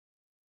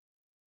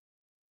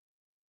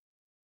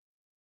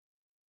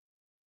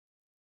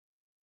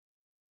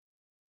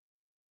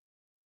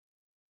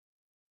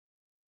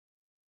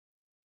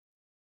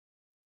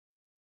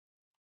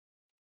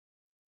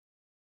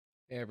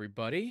Hey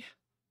everybody,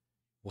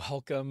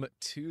 welcome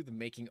to the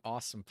Making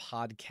Awesome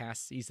Podcast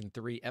Season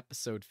 3,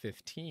 Episode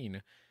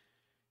 15.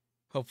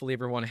 Hopefully,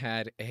 everyone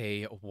had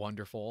a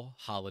wonderful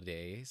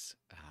holidays.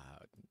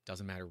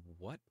 Doesn't matter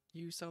what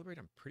you celebrate,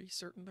 I'm pretty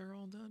certain they're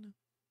all done.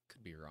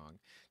 Could be wrong.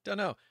 Don't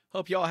know.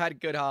 Hope you all had a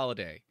good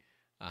holiday.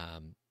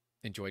 Um,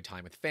 Enjoyed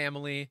time with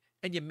family,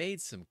 and you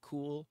made some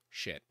cool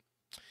shit.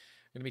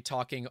 I'm going to be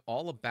talking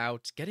all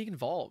about getting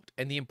involved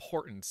and the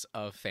importance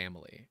of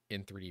family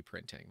in 3D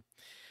printing.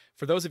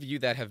 For those of you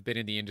that have been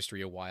in the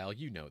industry a while,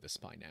 you know this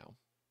by now.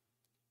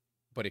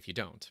 But if you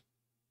don't,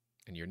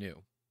 and you're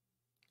new,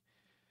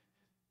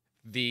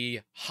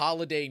 the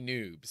holiday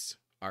noobs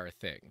are a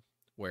thing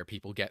where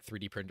people get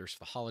 3D printers for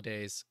the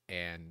holidays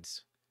and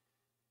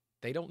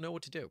they don't know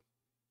what to do.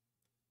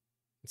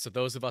 So,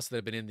 those of us that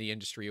have been in the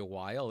industry a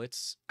while,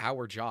 it's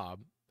our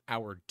job,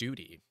 our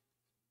duty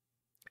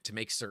to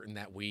make certain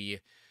that we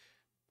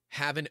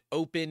have an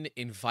open,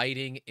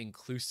 inviting,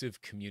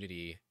 inclusive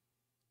community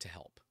to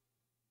help.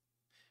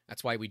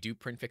 That's why we do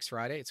Print Fix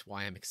Friday. It's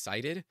why I'm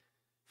excited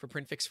for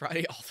Print Fix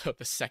Friday, although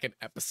the second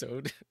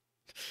episode,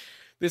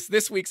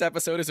 this week's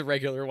episode is a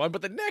regular one,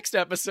 but the next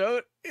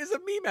episode is a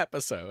meme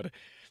episode.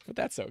 But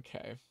that's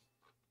okay.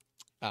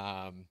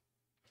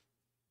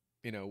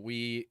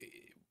 We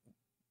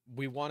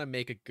want to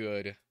make a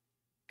good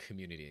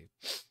community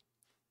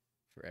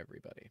for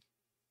everybody.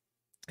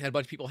 Had a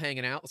bunch of people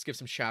hanging out. Let's give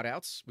some shout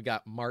outs. We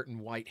got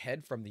Martin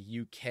Whitehead from the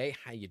UK.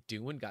 How you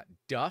doing? Got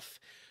Duff.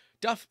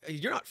 Duff,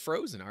 you're not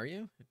frozen, are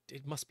you?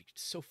 It must be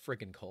so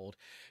friggin' cold.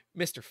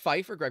 Mr.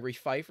 Pfeiffer, Gregory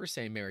Pfeiffer,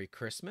 saying Merry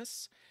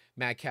Christmas.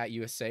 Mad Cat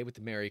USA with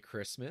the Merry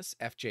Christmas.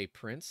 FJ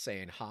Prince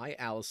saying hi.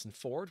 Allison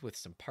Ford with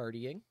some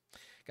partying.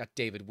 Got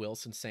David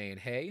Wilson saying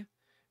hey.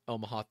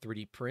 Omaha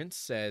 3D Prince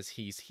says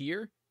he's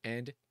here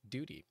and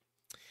duty.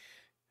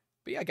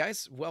 But yeah,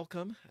 guys,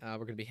 welcome. We're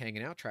going to be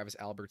hanging out. Travis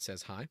Albert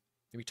says hi.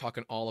 We'll be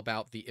talking all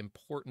about the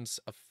importance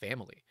of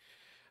family.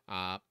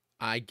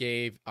 I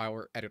gave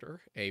our editor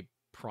a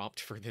prompt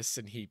for this,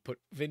 and he put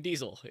Vin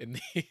Diesel in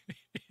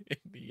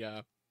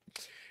the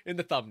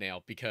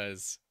thumbnail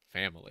because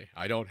family.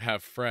 I don't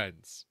have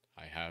friends.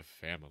 I have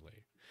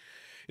family.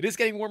 It is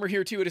getting warmer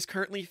here too. It is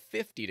currently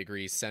 50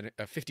 degrees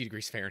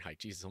Fahrenheit.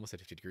 Jesus, almost at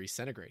 50 degrees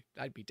centigrade.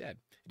 I'd be dead.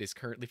 It is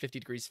currently 50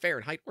 degrees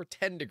Fahrenheit or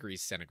 10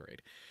 degrees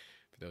centigrade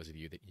for those of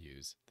you that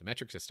use the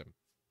metric system.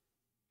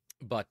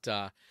 But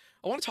I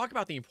want to talk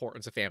about the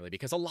importance of family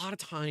because a lot of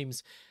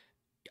times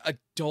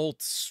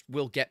adults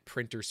will get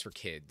printers for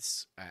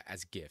kids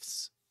as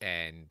gifts,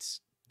 and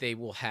they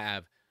will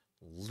have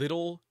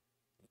little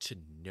to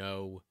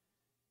no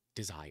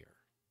desire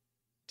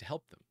to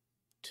help them,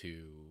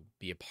 to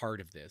be a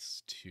part of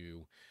this,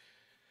 to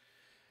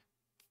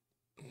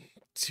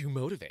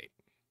motivate.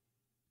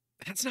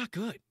 That's not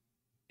good.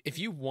 If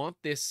you want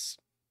this,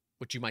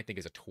 what you might think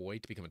is a toy,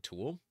 to become a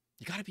tool,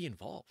 you got to be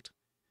involved.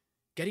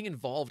 Getting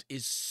involved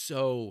is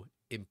so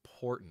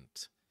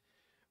important,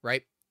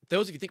 right?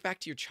 Those of you think back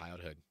to your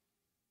childhood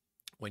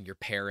when your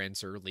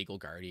parents or legal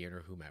guardian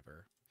or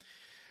whomever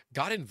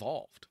got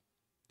involved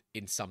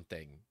in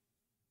something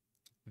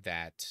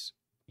that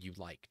you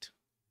liked.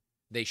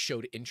 They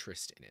showed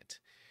interest in it.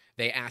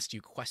 They asked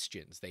you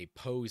questions. They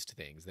posed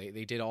things.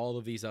 They did all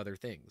of these other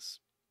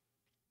things.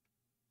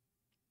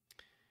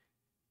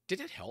 Did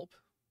it help?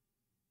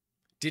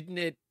 Didn't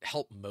it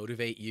help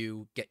motivate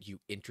you, get you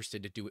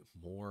interested to do it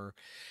more?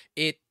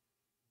 It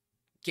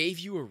gave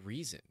you a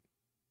reason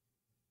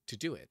to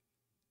do it.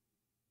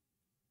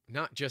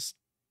 Not just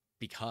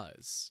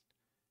because,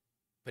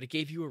 but it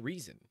gave you a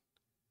reason.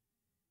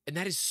 And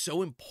that is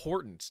so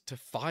important to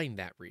find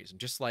that reason.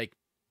 Just like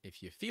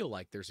if you feel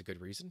like there's a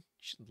good reason,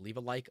 you should leave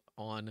a like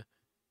on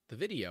the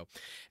video.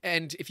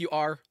 And if you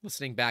are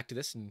listening back to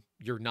this and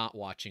you're not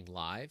watching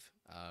live,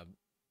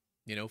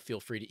 feel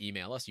free to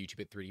email us,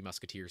 youtube at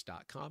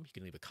 3dmusketeers.com. You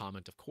can leave a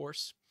comment, of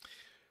course.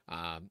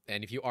 And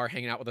if you are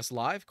hanging out with us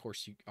live, of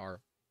course, you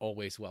are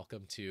always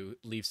welcome to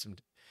leave some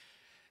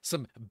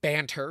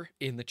banter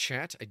in the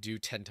chat. I do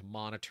tend to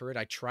monitor it.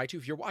 I try to.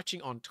 If you're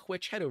watching on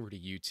Twitch, head over to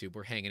YouTube.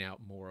 We're hanging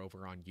out more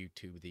over on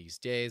YouTube these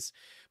days.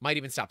 Might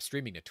even stop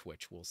streaming to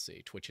Twitch. We'll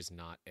see. Twitch is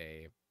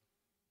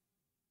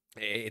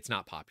it's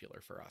not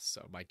popular for us,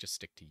 so might just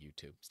stick to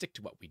YouTube. Stick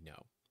to what we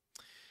know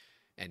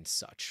and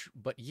such.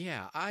 But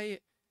yeah, I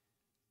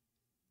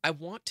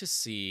want to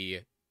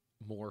see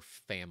more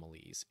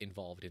families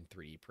involved in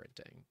 3D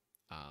printing.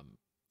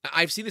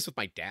 I've seen this with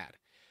my dad.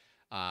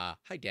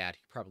 Hi, Dad.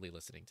 You're probably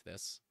listening to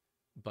this.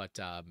 But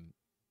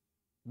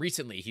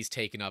recently, he's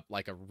taken up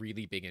like a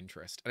really big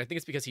interest. And I think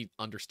it's because he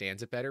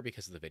understands it better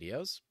because of the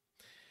videos.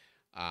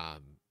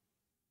 And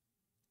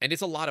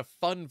it's a lot of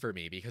fun for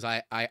me because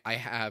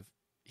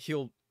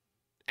he'll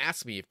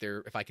ask me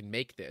if I can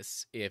make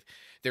this, if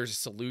there's a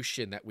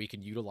solution that we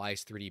can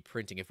utilize 3D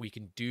printing, if we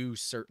can do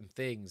certain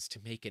things to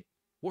make it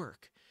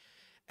work.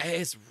 And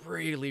it's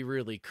really,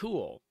 really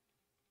cool.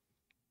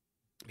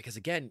 Because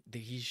again,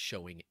 he's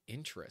showing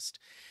interest.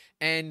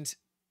 And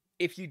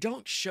if you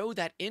don't show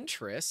that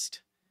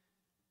interest,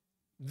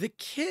 the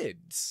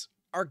kids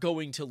are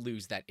going to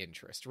lose that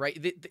interest, right?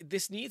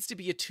 This needs to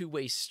be a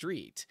two-way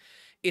street.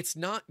 It's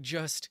not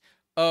just,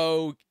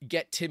 oh,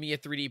 get Timmy a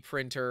 3D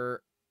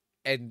printer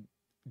and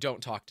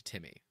don't talk to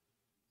Timmy.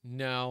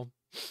 No,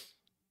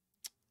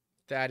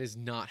 that is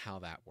not how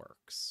that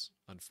works,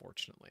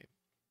 unfortunately.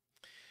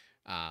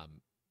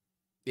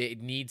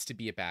 It needs to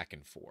be a back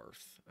and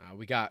forth.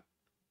 We got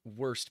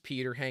Worst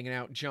Peter hanging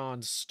out.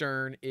 John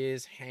Stern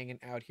is hanging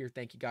out here.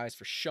 Thank you guys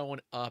for showing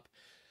up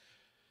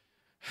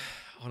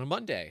on a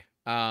Monday.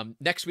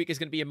 Next week is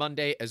going to be a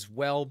Monday as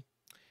well.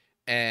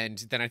 And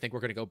then I think we're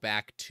going to go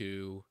back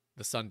to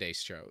the Sunday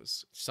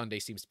shows. Sunday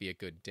seems to be a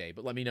good day,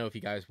 but let me know if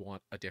you guys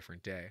want a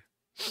different day.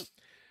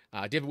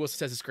 David Wilson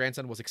says his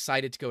grandson was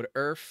excited to go to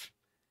IRF.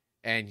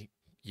 And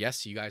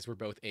yes, you guys were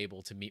both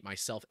able to meet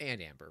myself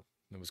and Amber.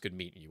 It was good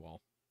meeting you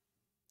all.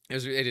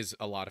 It is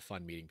a lot of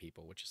fun meeting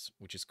people,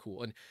 which is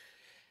cool. And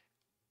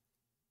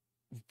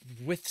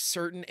with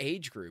certain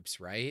age groups,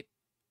 right?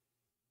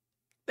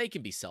 They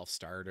can be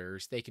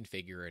self-starters. They can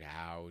figure it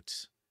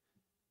out.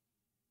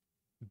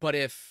 But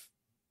if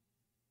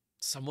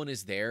someone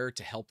is there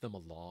to help them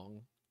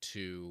along,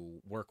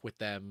 to work with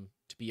them,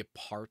 to be a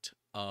part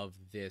of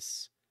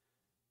this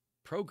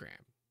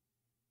program,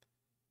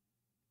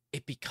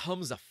 it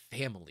becomes a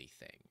family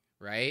thing,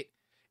 right?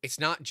 It's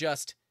not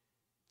just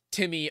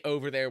Timmy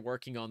over there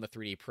working on the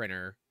 3D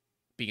printer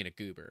being a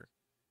goober.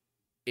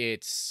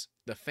 It's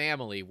the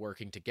family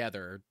working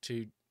together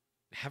to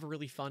have a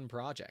really fun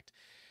project.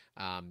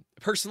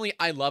 Personally,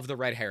 I love the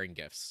red herring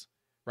gifts,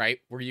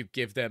 right? Where you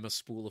give them a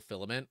spool of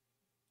filament,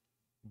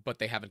 but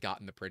they haven't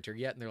gotten the printer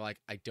yet. And they're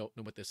like, I don't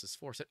know what this is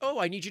for. I said, oh,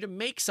 I need you to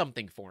make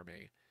something for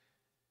me.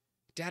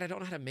 Dad, I don't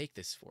know how to make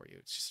this for you.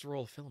 It's just a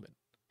roll of filament.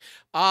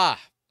 Ah,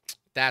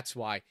 that's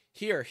why.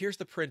 Here's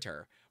the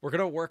printer. We're going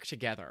to work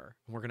together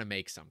and we're going to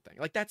make something.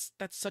 Like that's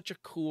such a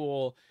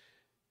cool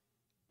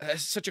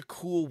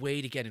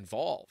way to get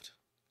involved,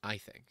 I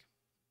think.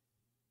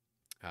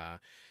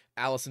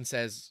 Allison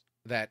says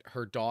that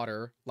her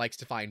daughter likes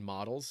to find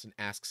models and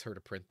asks her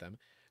to print them.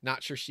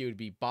 Not sure she would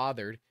be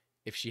bothered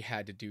if she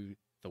had to do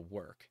the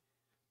work.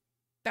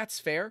 That's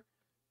fair.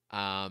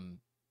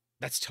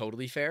 That's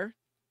totally fair.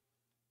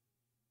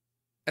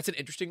 That's an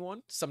interesting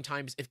one.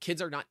 Sometimes if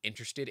kids are not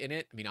interested in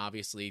it, I mean,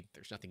 obviously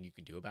there's nothing you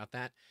can do about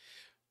that.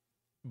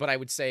 But I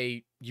would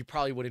say you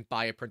probably wouldn't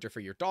buy a printer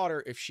for your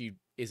daughter if she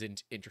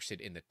isn't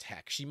interested in the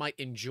tech. She might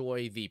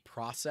enjoy the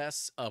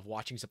process of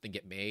watching something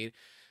get made,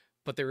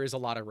 but there is a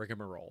lot of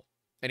rigmarole.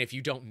 And if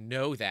you don't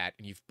know that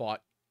and you've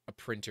bought a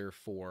printer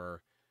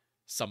for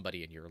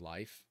somebody in your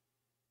life,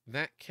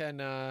 that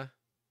can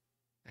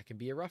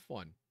be a rough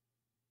one.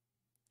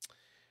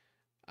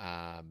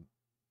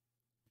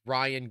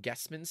 Ryan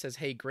Guessman says,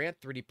 hey, Grant,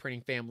 3D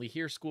printing family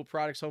here, school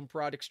products, home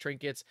products,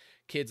 trinkets,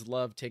 kids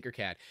love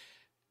Tinkercad.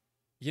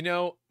 You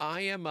know, I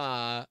am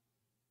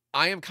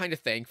kind of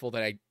thankful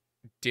that I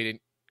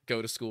didn't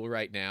go to school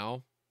right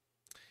now.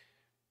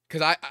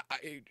 Because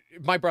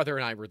my brother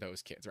and I were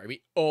those kids, right?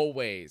 We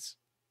always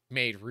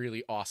made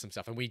really awesome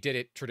stuff. And we did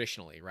it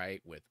traditionally, right?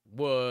 With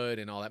wood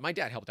and all that. My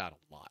dad helped out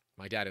a lot.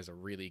 My dad is a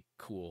really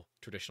cool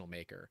traditional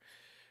maker.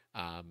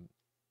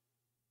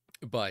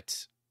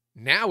 But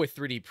now with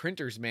 3D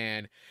printers,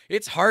 man,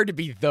 it's hard to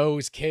be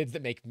those kids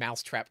that make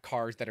mousetrap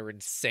cars that are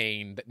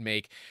insane, that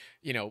make,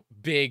 you know,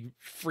 big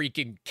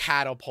freaking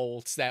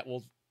catapults that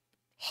will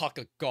huck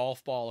a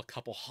golf ball a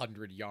couple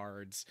 100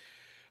 yards.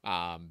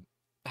 I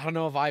don't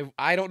know if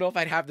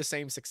I'd have the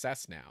same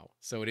success now.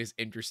 So it is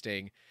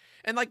interesting.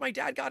 And like my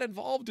dad got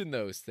involved in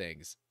those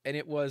things and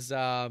it was,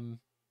 it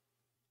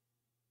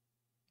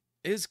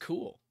is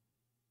cool.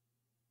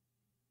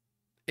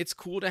 It's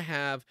cool to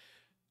have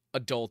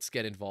adults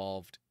get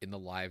involved in the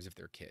lives of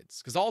their kids.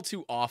 Because all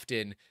too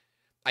often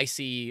I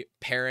see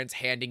parents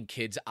handing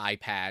kids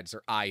iPads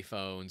or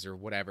iPhones or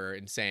whatever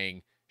and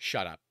saying,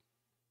 shut up,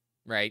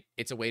 right?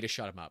 It's a way to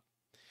shut them up.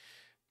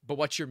 But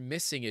what you're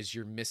missing is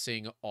you're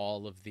missing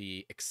all of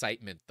the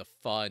excitement, the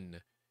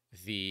fun,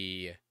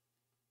 the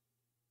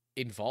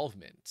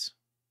involvement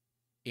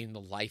in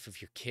the life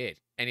of your kid.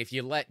 And if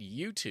you let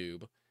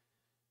YouTube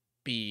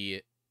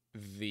be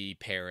the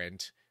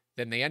parent,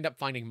 then they end up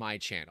finding my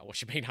channel,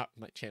 which may not,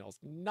 my channel's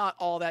not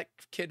all that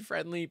kid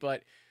friendly,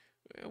 but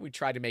we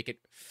try to make it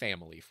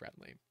family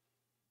friendly.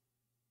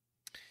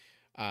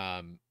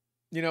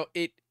 You know,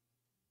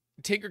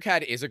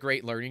 Tinkercad is a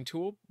great learning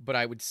tool, but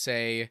I would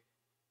say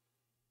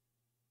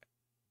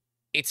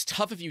it's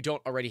tough if you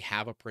don't already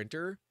have a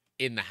printer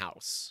in the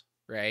house,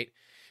 right?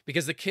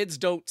 Because the kids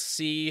don't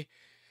see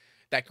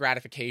that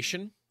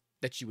gratification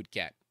that you would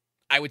get.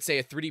 I would say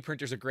a 3D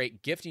printer is a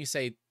great gift, and you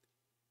say,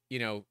 you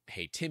know,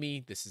 hey,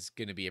 Timmy, this is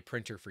going to be a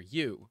printer for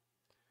you,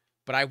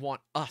 but I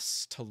want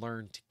us to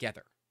learn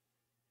together.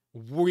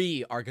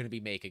 We are going to be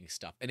making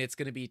stuff, and it's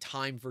going to be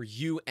time for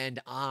you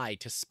and I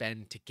to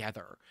spend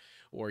together,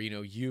 or, you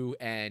know, you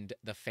and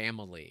the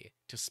family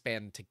to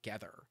spend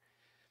together.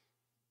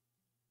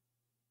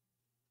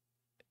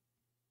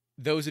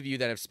 Those of you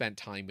that have spent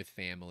time with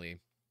family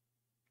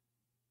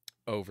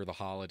over the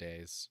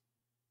holidays,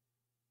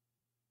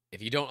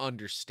 if you don't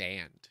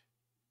understand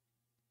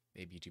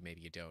maybe you do,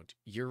 maybe you don't.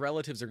 Your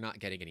relatives are not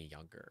getting any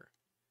younger,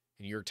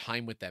 and your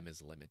time with them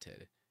is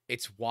limited.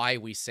 It's why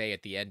we say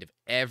at the end of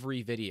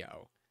every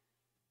video,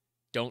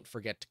 don't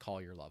forget to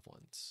call your loved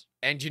ones.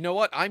 And you know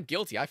what? I'm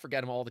guilty. I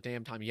forget them all the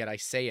damn time, yet I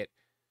say it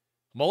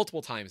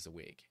multiple times a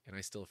week, and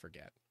I still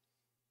forget.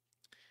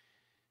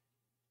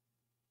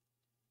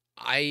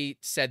 I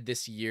said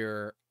this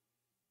year,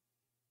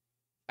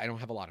 I don't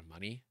have a lot of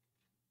money.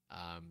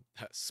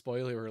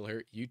 Spoiler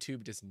alert,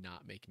 YouTube does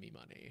not make me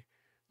money.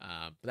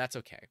 But that's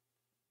okay.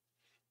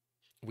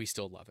 We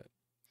still love it.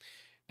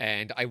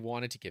 And I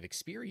wanted to give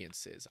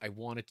experiences. I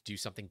wanted to do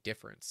something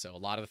different. So a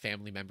lot of the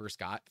family members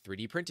got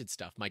 3D printed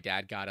stuff. My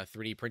dad got a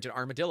 3D printed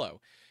armadillo.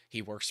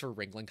 He works for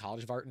Ringling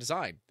College of Art and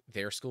Design.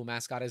 Their school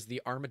mascot is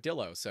the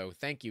armadillo. So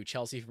thank you,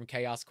 Chelsea from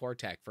Chaos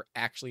Cortec, for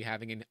actually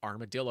having an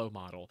armadillo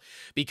model,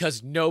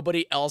 because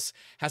nobody else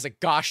has a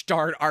gosh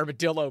darn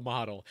armadillo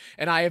model.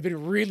 And I have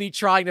been really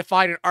trying to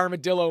find an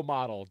armadillo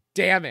model.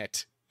 Damn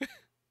it.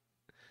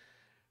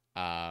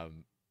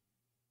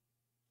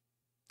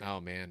 Oh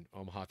man,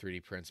 Omaha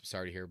 3D prints. I'm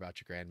sorry to hear about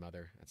your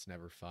grandmother. That's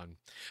never fun.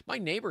 My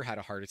neighbor had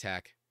a heart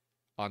attack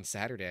on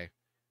Saturday.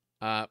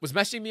 Was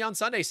messaging me on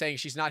Sunday saying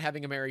she's not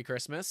having a Merry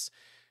Christmas.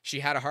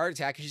 She had a heart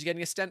attack and she's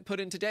getting a stent put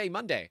in today,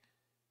 Monday.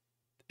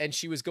 And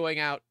she was going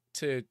out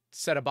to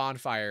set a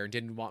bonfire and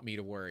didn't want me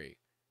to worry.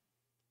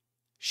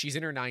 She's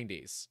in her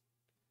 90s.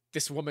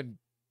 This woman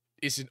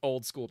is an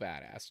old school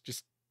badass.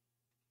 Just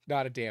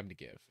not a damn to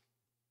give.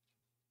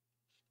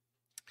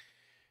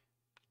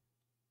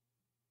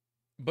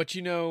 But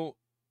you know,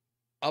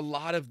 a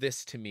lot of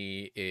this to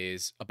me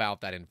is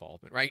about that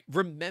involvement, right?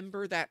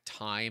 Remember that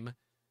time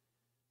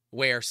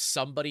where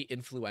somebody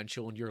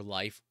influential in your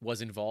life was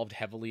involved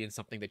heavily in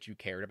something that you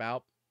cared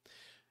about,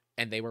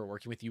 and they were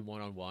working with you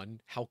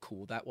one-on-one? How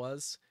cool that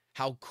was?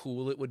 How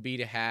cool it would be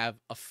to have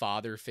a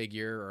father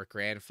figure or a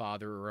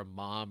grandfather or a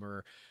mom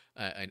or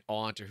an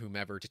aunt or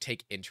whomever to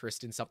take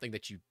interest in something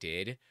that you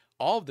did.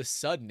 All of a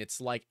sudden, it's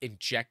like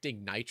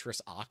injecting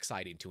nitrous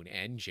oxide into an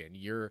engine.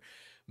 You're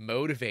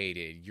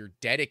motivated, you're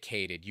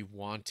dedicated, you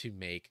want to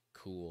make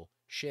cool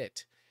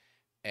shit.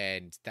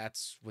 And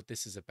that's what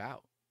this is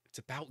about. It's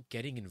about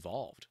getting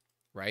involved,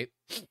 right?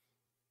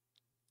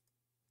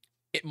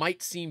 It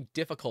might seem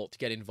difficult to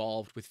get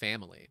involved with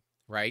family,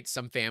 right?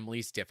 Some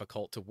families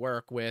difficult to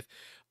work with,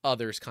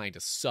 others kind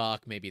of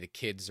suck, maybe the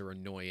kids are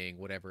annoying,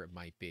 whatever it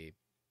might be.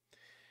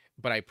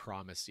 But I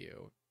promise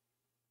you,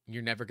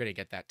 you're never going to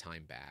get that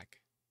time back.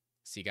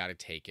 So you got to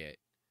take it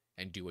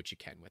and do what you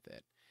can with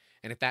it.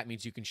 And if that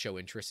means you can show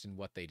interest in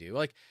what they do,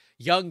 like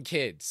young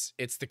kids,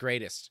 it's the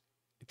greatest.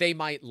 They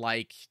might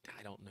like,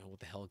 I don't know what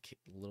the hell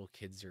little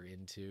kids are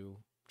into.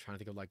 I'm trying to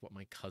think of like what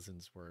my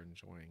cousins were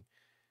enjoying.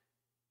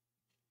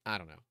 I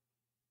don't know.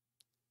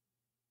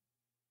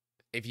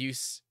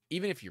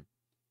 Even if you're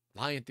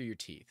lying through your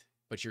teeth,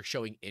 but you're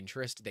showing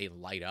interest, they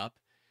light up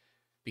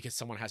because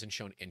someone hasn't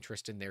shown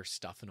interest in their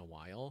stuff in a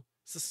while.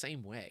 It's the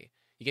same way.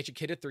 You get your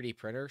kid a 3D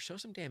printer, show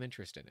some damn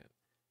interest in it,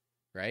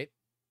 right?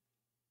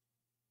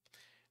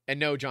 And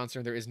no,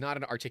 Johnson, there is not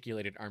an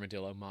articulated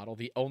armadillo model.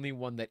 The only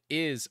one that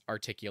is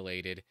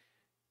articulated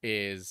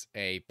is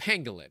a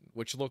pangolin,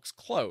 which looks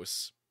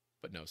close,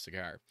 but no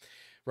cigar.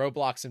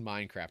 Roblox and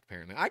Minecraft,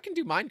 apparently. I can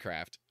do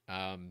Minecraft.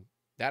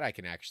 That I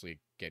can actually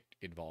get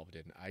involved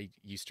in. I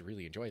used to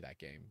really enjoy that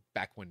game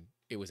back when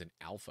it was an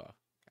alpha.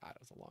 God,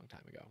 it was a long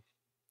time ago.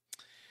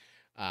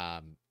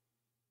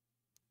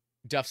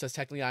 Duff says,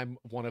 technically I'm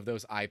one of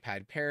those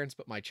iPad parents,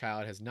 but my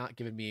child has not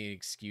given me an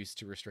excuse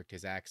to restrict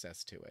his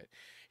access to it.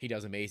 He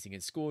does amazing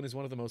in school and is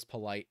one of the most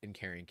polite and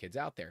caring kids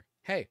out there.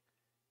 Hey,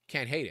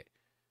 can't hate it.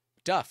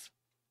 Duff,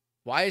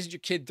 why isn't your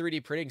kid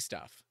 3D printing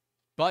stuff?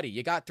 Buddy,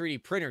 you got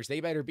 3D printers. They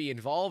better be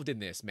involved in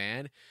this,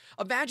 man.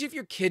 Imagine if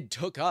your kid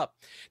took up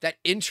that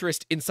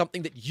interest in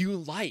something that you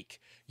like.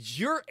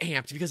 You're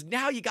amped because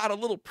now you got a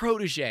little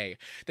protege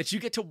that you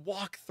get to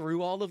walk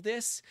through all of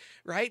this,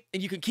 right?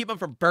 And you can keep them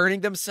from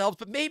burning themselves,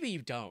 but maybe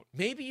you don't.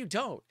 Maybe you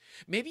don't.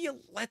 Maybe you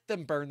let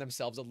them burn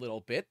themselves a little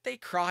bit. They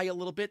cry a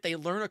little bit. They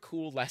learn a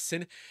cool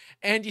lesson.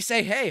 And you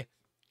say, hey,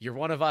 you're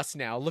one of us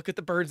now. Look at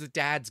the burns that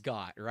dad's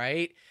got,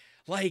 right?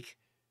 Like,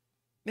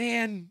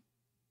 man,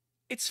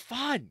 it's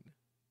fun.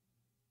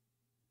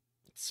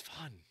 It's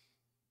fun.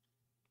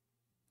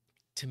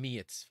 To me,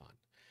 it's fun.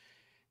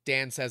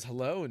 Dan says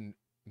hello and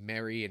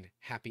merry and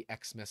happy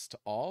Xmas to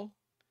all.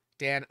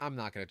 Dan, I'm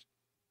not going to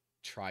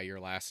try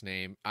your last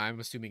name. I'm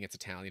assuming it's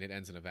Italian. It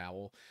ends in a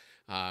vowel.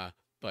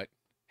 But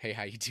hey,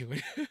 how you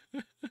doing?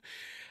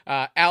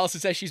 Allison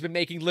says she's been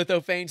making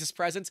lithophanes as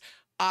presents.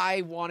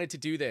 I wanted to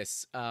do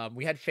this.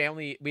 We had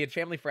family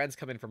friends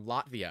come in from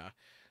Latvia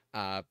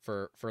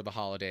for the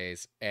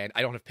holidays, and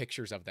I don't have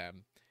pictures of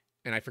them.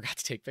 And I forgot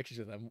to take pictures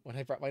of them when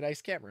I brought my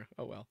nice camera.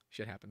 Oh, well,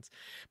 shit happens.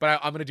 But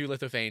I'm going to do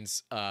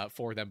lithophanes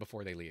for them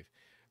before they leave.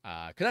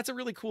 Because that's a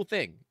really cool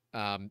thing.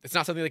 It's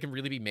not something that can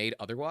really be made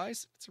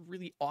otherwise. It's a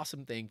really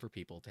awesome thing for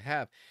people to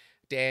have.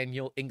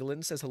 Daniel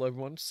England says, hello,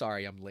 everyone.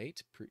 Sorry I'm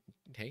late.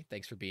 Hey,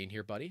 thanks for being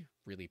here, buddy.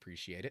 Really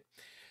appreciate it.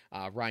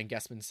 Ryan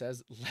Guessman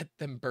says, let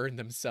them burn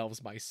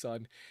themselves, my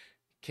son.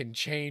 can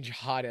change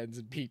hot ends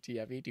in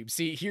PTFE tube.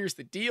 See, here's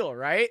the deal,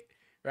 right?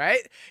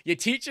 Right? You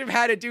teach them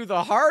how to do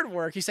the hard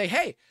work. You say,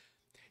 hey,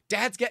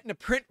 Dad's getting a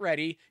print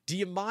ready. Do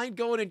you mind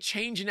going and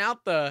changing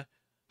out the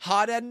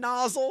hot end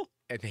nozzle?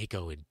 And they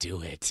go and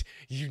do it.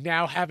 You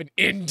now have an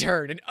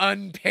intern, an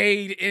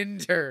unpaid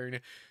intern.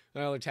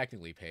 Well, they're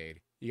technically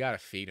paid. You got to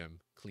feed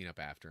them, clean up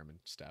after them and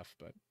stuff.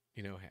 But,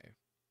 you know, hey.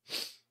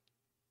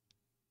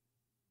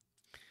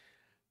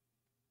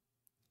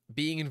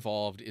 Being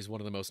involved is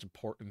one of the most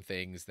important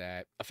things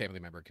that a family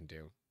member can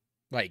do.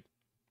 Like,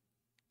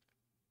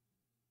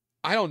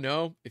 I don't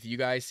know if you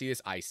guys see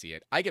this. I see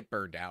it. I get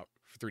burned out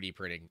for 3D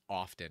printing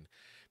often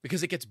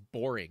because it gets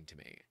boring to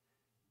me.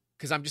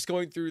 Because I'm just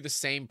going through the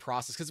same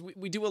process. Because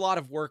we do a lot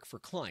of work for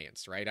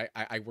clients, right?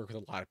 I work with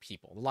a lot of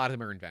people. A lot of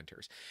them are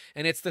inventors.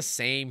 And it's the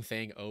same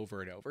thing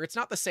over and over. It's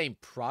not the same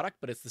product,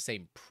 but it's the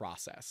same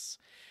process.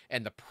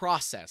 And the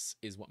process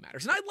is what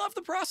matters. And I love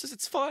the process.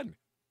 It's fun.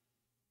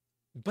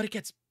 But it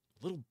gets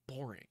a little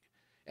boring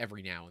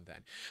every now and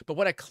then. But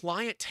when a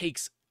client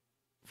takes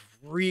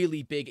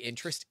really big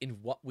interest in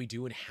what we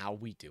do and how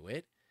we do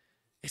it,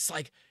 it's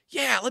like,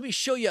 yeah, let me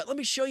show you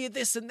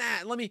this and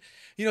that. Let me,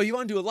 you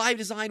want to do a live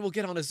design? We'll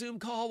get on a Zoom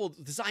call. We'll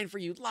design for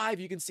you live.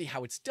 You can see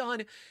how it's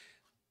done.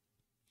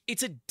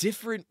 It's a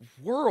different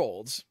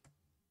world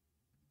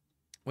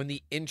when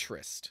the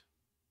interest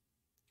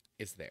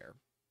is there.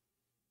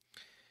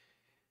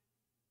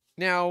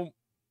 Now,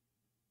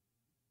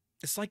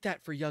 it's like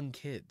that for young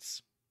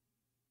kids,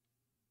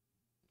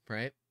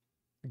 right?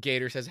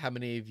 Gator says, how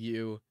many of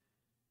you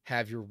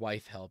have your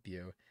wife help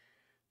you?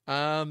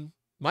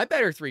 My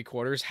better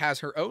 3/4 has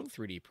her own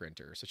 3D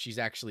printer, so she's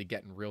actually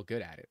getting real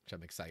good at it, which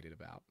I'm excited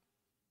about.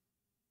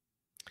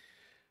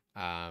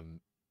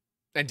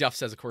 And Duff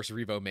says, of course,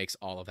 Revo makes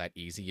all of that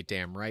easy. You're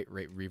damn right,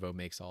 Revo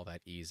makes all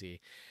that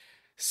easy.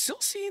 Still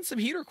seeing some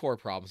heater core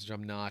problems, which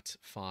I'm not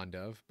fond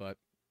of, but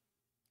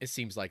it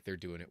seems like they're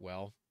doing it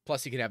well.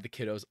 Plus, you can have the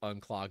kiddos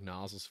unclog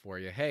nozzles for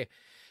you. Hey,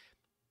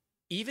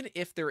 even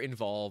if they're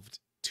involved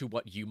to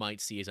what you might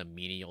see as a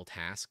menial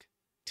task,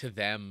 to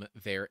them,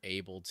 they're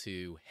able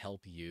to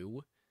help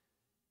you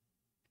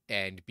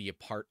and be a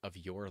part of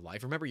your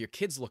life. Remember, your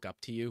kids look up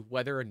to you,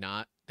 whether or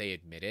not they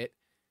admit it.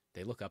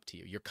 They look up to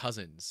you. Your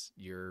cousins,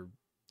 your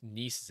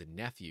nieces and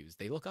nephews,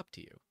 they look up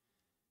to you.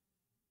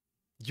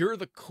 You're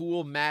the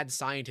cool, mad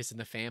scientist in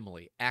the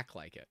family. Act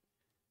like it,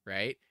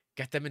 right?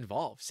 Get them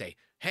involved. Say,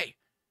 hey,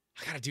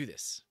 I got to do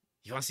this.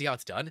 You want to see how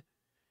it's done?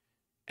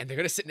 And they're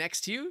going to sit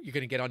next to you. You're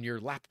going to get on your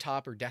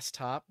laptop or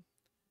desktop.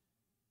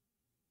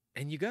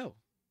 And you go.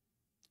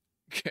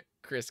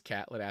 Chris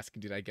Catlett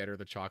asking, did I get her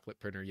the chocolate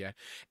printer yet?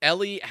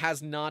 Ellie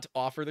has not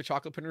offered the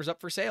chocolate printers up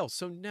for sale.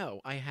 So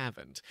no, I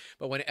haven't.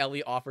 But when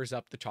Ellie offers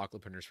up the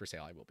chocolate printers for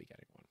sale, I will be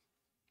getting one.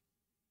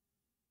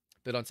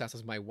 Bill on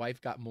says, my wife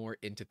got more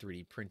into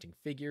 3D printing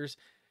figures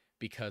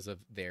because of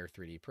their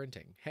 3D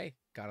printing. Hey,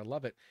 gotta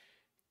love it.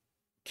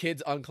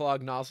 Kids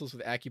unclog nozzles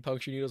with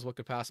acupuncture needles. What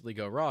could possibly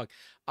go wrong?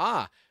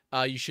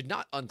 You should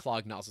not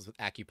unclog nozzles with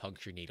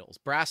acupuncture needles.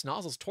 Brass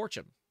nozzles, torch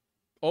them.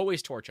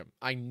 Always torch them.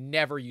 I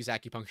never use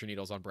acupuncture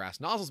needles on brass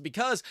nozzles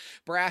because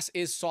brass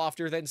is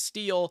softer than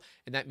steel,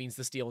 and that means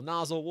the steel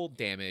nozzle will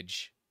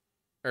damage,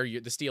 or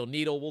the steel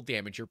needle will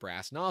damage your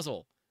brass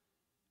nozzle.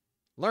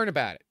 Learn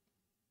about it.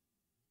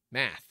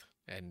 Math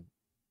and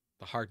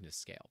the hardness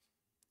scale.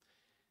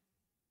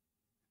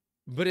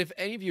 But if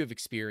any of you have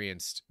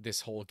experienced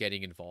this whole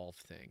getting involved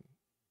thing,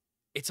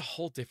 it's a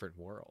whole different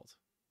world,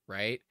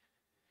 right?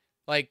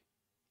 Like,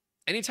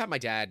 anytime my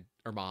dad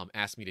or mom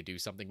asked me to do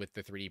something with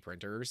the 3D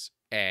printers,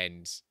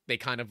 and they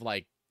kind of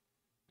like,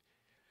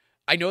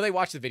 I know they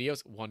watch the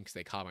videos, one, because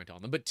they comment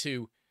on them, but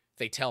two,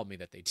 they tell me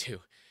that they do.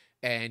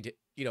 And,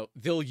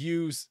 they'll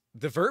use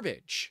the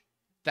verbiage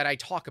that I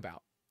talk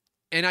about.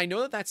 And I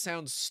know that that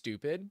sounds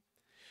stupid,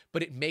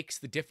 but it makes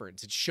the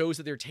difference. It shows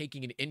that they're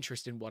taking an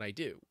interest in what I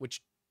do,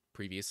 which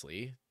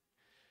previously,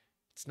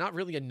 it's not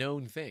really a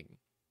known thing.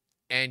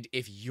 And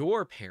if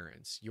your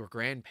parents, your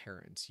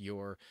grandparents,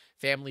 your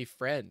family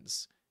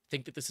friends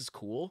think that this is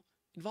cool,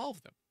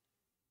 involve them.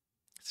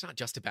 It's not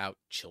just about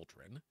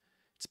children.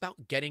 It's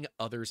about getting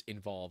others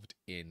involved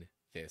in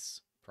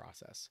this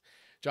process.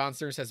 John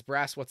Stern says,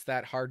 brass, what's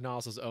that? Hard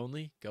nozzles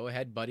only? Go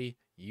ahead, buddy.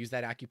 Use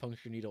that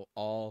acupuncture needle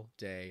all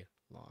day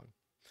long.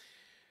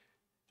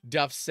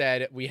 Duff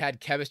said, we had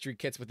chemistry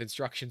kits with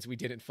instructions we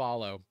didn't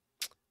follow.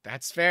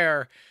 That's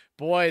fair.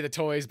 Boy, the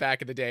toys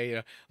back in the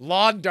day.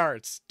 Lawn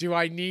darts. Do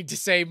I need to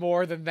say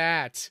more than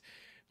that?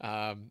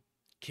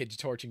 Kids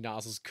torching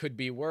nozzles could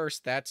be worse.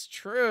 That's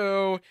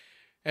true.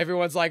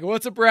 Everyone's like,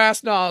 what's a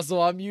brass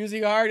nozzle? I'm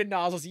using hardened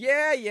nozzles.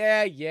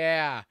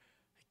 Yeah.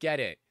 Get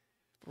it.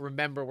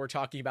 Remember, we're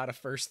talking about a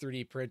first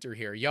 3D printer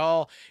here.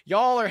 Y'all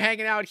are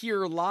hanging out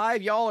here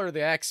live. Y'all are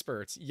the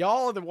experts.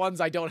 Y'all are the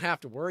ones I don't have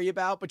to worry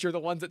about, but you're the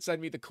ones that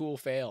send me the cool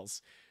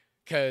fails.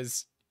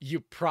 Because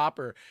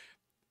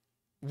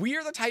we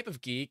are the type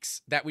of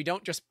geeks that we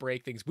don't just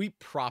break things, we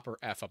proper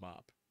F them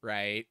up,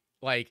 right?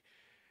 Like,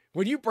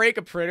 when you break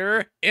a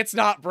printer, it's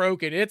not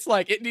broken. It's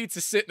like, it needs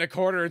to sit in a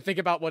corner and think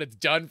about what it's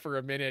done for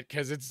a minute,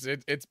 because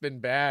it's been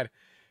bad.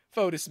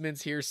 Fotis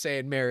Mint's here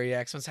saying Merry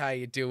Xmas. How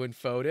you doing,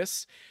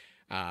 Fotis?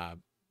 I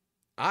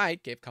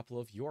gave a couple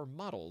of your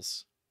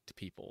models to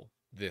people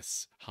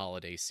this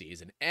holiday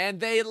season, and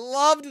they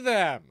loved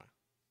them.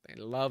 They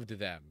loved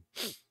them.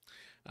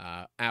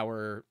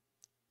 Our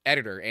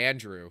editor,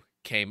 Andrew,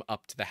 came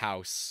up to the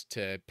house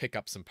to pick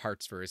up some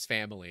parts for his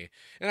family,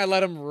 and I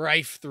let him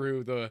rife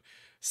through the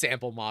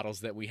sample models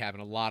that we have,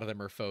 and a lot of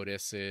them are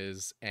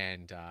Fotises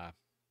and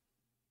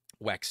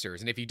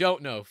Wexters. And if you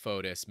don't know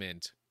Fotis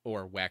Mint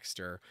or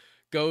Wexter,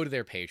 go to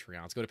their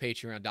Patreons. Go to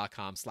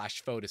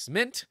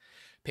patreon.com/FotisMint,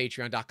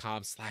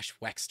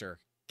 patreon.com/Wexter.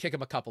 Kick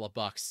them a couple of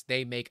bucks.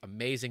 They make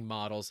amazing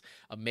models,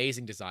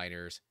 amazing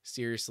designers.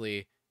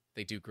 Seriously,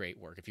 they do great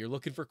work. If you're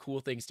looking for cool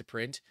things to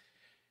print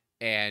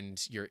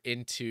and you're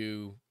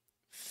into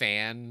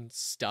fan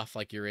stuff,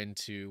 like you're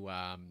into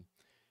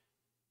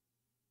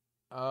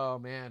oh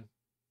man,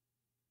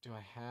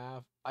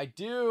 I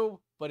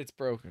do, but it's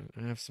broken.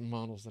 I have some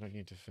models that I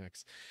need to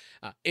fix.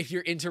 If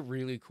you're into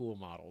really cool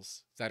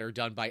models that are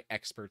done by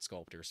expert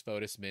sculptors,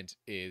 Fotis Mint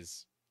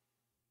is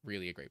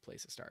really a great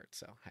place to start.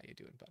 So how you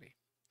doing, buddy?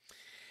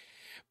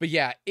 But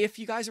yeah, if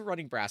you guys are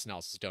running brass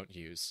knuckles, don't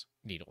use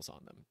needles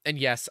on them. And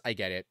yes, I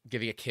get it.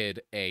 Giving a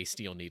kid a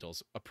steel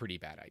needle's a pretty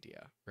bad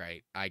idea,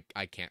 right?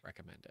 I can't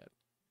recommend it.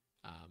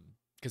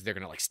 Because they're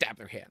gonna like stab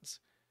their hands.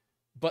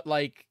 But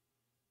like,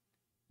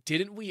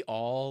 didn't we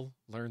all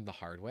learn the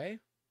hard way?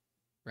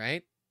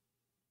 Right?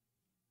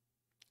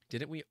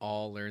 Didn't we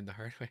all learn the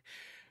hard way?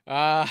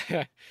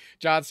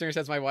 John Sterner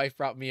says, my wife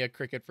brought me a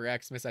Cricut for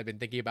Xmas. I've been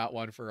thinking about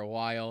one for a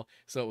while,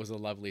 so it was a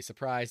lovely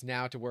surprise.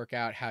 Now to work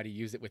out how to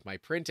use it with my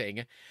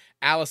printing.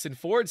 Allison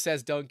Ford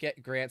says, don't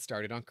get Grant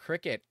started on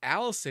Cricut.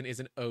 Allison is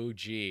an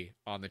OG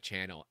on the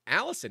channel.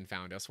 Allison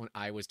found us when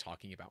I was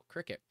talking about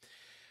Cricut.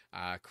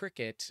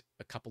 Cricut,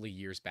 a couple of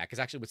years back, is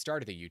actually what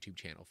started the YouTube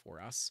channel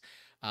for us,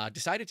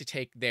 decided to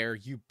take their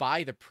you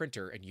buy the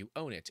printer and you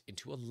own it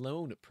into a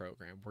loan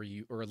program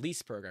or a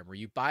lease program where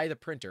you buy the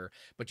printer,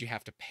 but you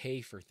have to pay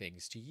for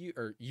things to you,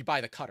 or you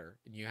buy the cutter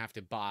and you have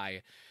to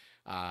buy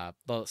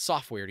the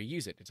software to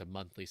use it. It's a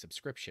monthly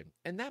subscription.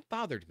 And that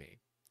bothered me.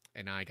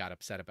 And I got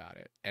upset about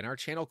it. And our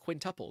channel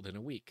quintupled in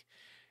a week.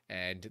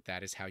 And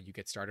that is how you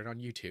get started on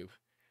YouTube.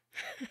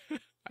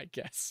 I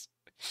guess.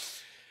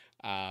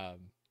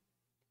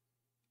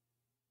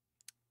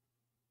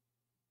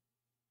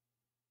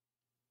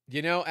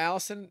 You know,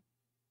 Allison,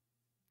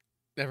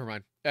 never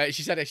mind.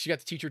 She said she got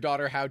to teach her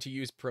daughter how to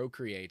use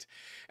Procreate.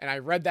 And I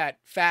read that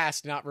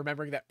fast, not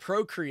remembering that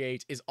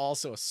Procreate is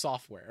also a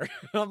software.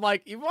 I'm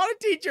like, you want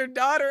to teach your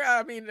daughter?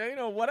 I mean, you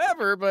know,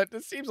 whatever, but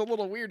this seems a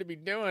little weird to be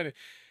doing.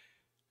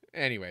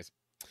 Anyways.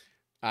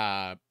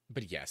 But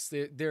yes,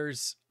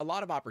 there's a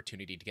lot of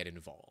opportunity to get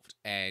involved.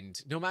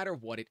 And no matter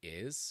what it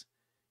is,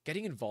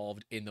 getting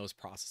involved in those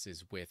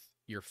processes with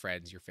your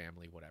friends, your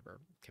family,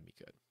 whatever, can be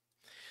good.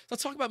 So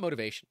let's talk about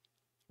motivation.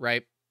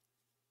 Right?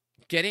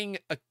 Getting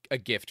a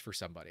gift for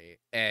somebody,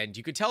 and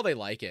you can tell they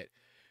like it.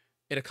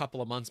 In a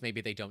couple of months,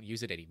 maybe they don't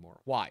use it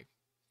anymore. Why?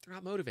 They're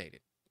not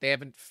motivated. They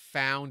haven't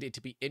found it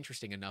to be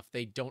interesting enough.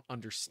 They don't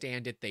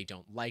understand it. They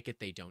don't like it.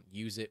 They don't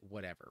use it,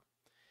 whatever.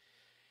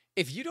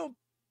 If you don't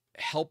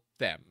help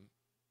them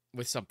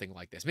with something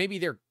like this,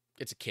 maybe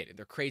it's a kid and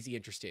they're crazy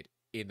interested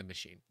in the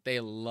machine. They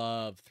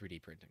love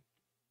 3D printing.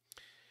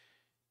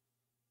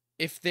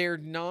 If they're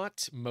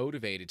not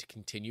motivated to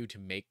continue to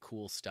make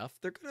cool stuff,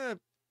 they're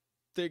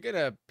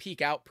gonna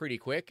peak out pretty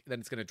quick,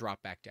 then it's gonna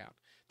drop back down.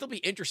 They'll be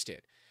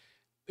interested,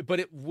 but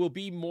it will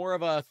be more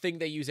of a thing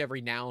they use every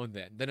now and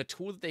then than a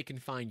tool that they can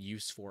find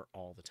use for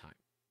all the time.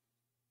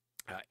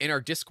 In our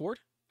Discord,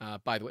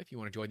 by the way, if you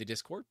want to join the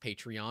Discord,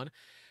 Patreon.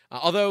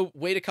 Although,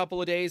 wait a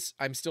couple of days.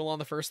 I'm still on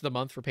the first of the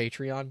month for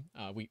Patreon.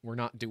 We're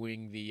not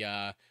doing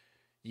the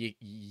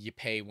you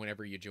pay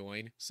whenever you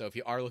join. So if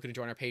you are looking to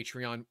join our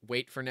Patreon,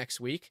 wait for next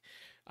week.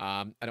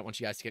 I don't want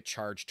you guys to get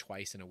charged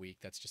twice in a week.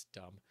 That's just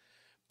dumb.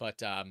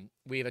 But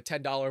we have a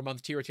 $10 a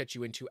month tier to get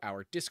you into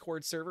our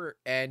Discord server.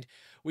 And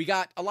we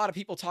got a lot of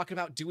people talking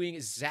about doing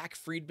Zach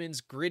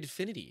Friedman's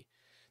Gridfinity.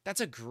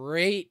 That's a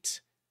great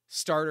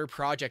starter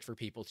project for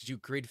people to do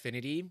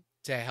Gridfinity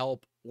to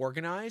help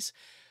organize.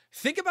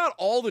 Think about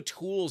all the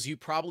tools you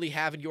probably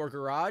have in your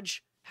garage.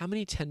 How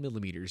many 10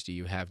 millimeters do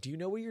you have? Do you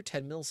know where your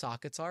 10 mil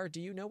sockets are?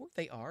 Do you know where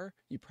they are?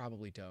 You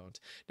probably don't.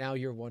 Now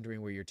you're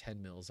wondering where your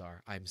 10 mils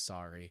are. I'm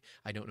sorry.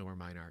 I don't know where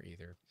mine are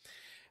either.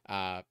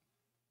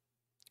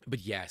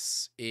 But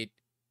yes,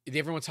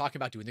 everyone's talking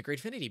about doing the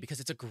Gridfinity because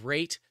it's a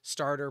great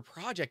starter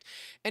project.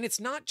 And it's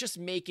not just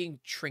making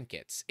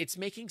trinkets. It's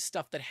making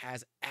stuff that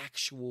has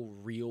actual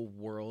real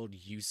world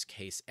use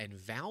case and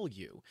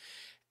value.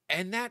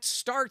 And that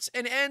starts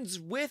and ends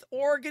with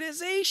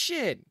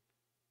organization.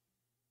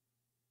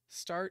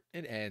 Start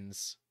and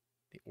ends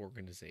the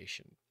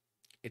organization.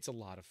 It's a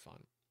lot of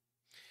fun.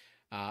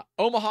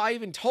 Omaha, I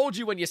even told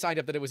you when you signed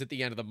up that it was at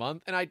the end of the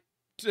month. And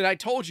I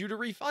told you to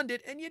refund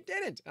it, and you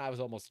didn't. I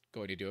was almost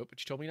going to do it, but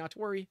you told me not to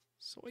worry,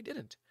 so I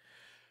didn't.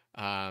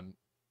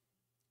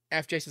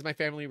 FJ says, my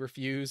family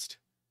refused.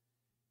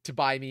 to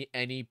buy me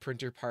any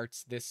printer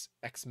parts this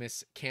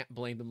Xmas. Can't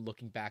blame them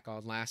looking back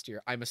on last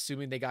year. I'm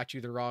assuming they got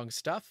you the wrong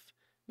stuff,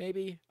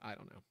 maybe? I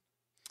don't know.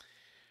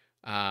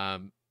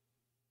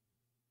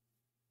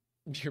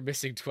 You're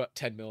missing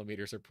 10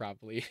 millimeters are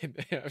probably in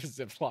a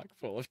Ziploc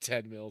full of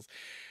 10 mils.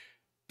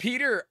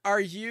 Peter, are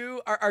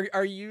you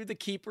the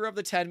keeper of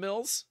the 10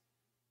 mils?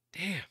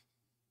 Damn.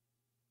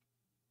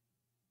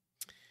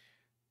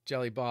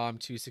 Jelly Bomb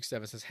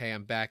 267 says, "Hey,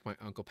 I'm back. My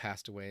uncle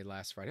passed away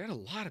last Friday." I had a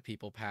lot of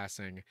people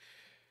passing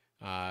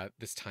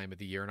this time of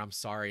the year, and I'm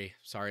sorry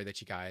that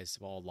you guys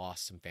have all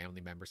lost some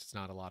family members. It's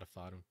not a lot of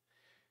fun,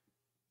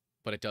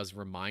 but it does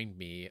remind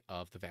me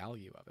of the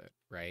value of it,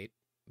 right?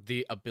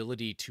 The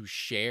ability to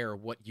share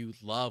what you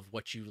love,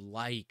 what you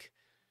like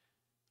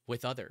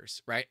with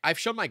others, right? I've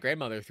shown my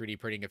grandmother 3D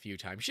printing a few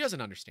times. She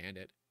doesn't understand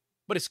it,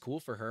 but it's cool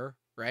for her,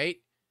 right?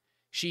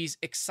 She's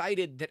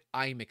excited that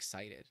I'm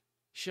excited.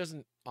 She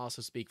doesn't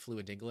also speak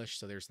fluent English,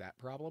 so there's that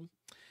problem.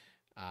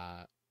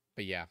 But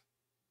yeah.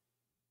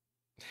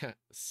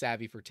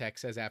 Savvy for Tech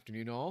says,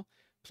 "Afternoon all.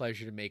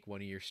 Pleasure to make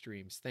one of your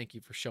streams." Thank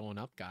you for showing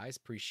up, guys.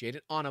 Appreciate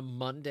it. On a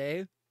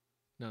Monday,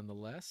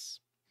 nonetheless.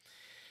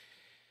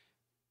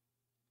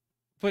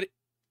 But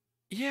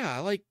yeah,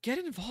 like, get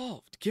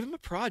involved. Give them a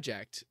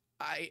project.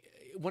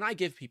 When I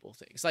give people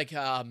things, like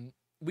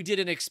we did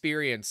an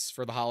experience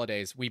for the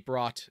holidays. We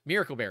brought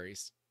Miracle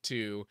Berries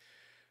to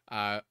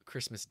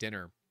Christmas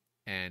dinner,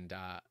 and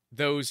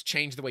those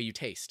change the way you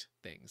taste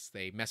things.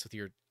 They mess with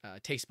your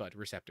taste bud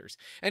receptors,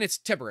 and it's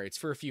temporary. It's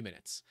for a few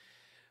minutes.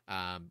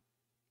 And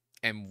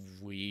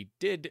we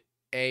did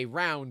a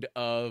round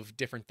of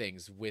different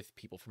things with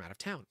people from out of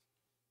town.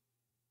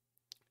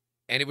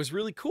 And it was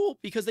really cool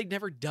because they'd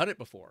never done it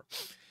before.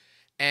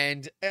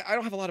 And I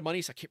don't have a lot of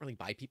money, so I can't really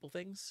buy people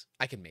things.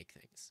 I can make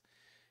things.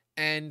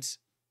 And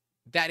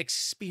that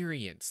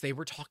experience they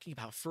were talking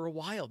about for a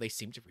while, they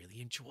seemed to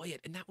really enjoy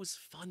it. And that was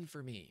fun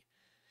for me.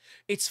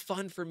 It's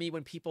fun for me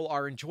when people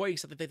are enjoying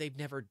something that they've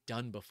never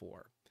done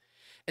before.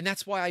 And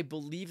that's why I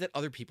believe that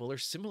other people are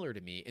similar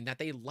to me in that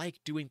they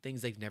like doing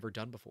things they've never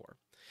done before.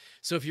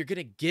 So if you're going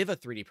to give a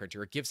 3D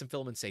printer or give some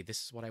film and say,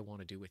 "This is what I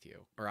want to do with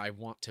you," or "I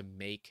want to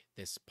make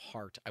this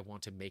part, I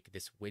want to make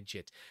this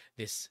widget,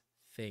 this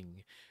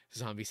thing."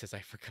 Zombie says,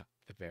 "I forgot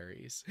the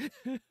berries."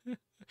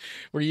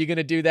 Were you going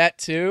to do that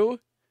too?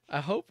 I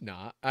hope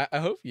not. I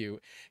hope you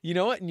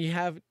know what? And you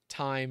have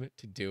time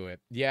to do it.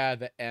 Yeah,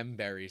 the M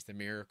berries, the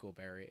miracle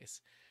berries.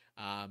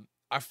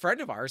 A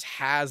friend of ours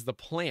has the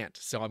plant,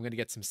 so I'm going to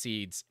get some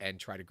seeds and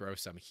try to grow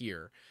some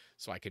here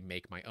so I can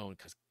make my own,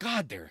 because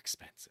God, they're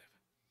expensive.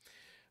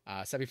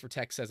 Sebby for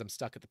Tech says, "I'm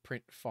stuck at the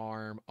print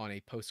farm on a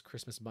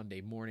post-Christmas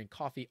Monday morning.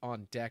 Coffee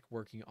on deck,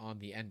 working on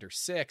the Ender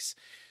 6.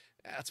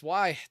 That's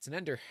why. It's an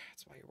Ender.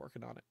 That's why you're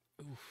working on it.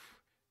 Oof.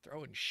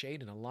 Throwing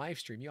shade in a live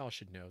stream. You all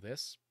should know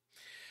this.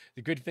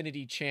 The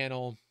Gridfinity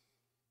channel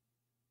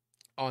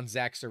on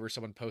Zach's server,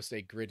 someone posted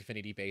a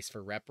Gridfinity base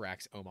for Rep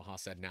Racks. Omaha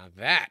said, now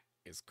that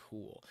is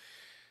cool.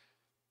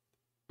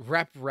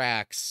 Rep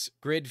Racks,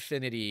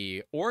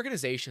 Gridfinity,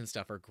 organization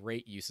stuff are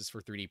great uses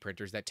for 3D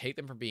printers that take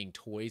them from being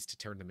toys to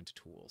turn them into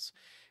tools.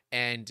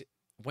 And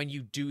when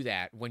you do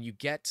that, when you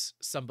get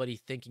somebody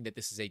thinking that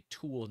this is a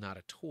tool, not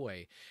a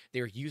toy,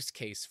 their use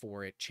case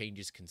for it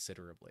changes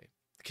considerably,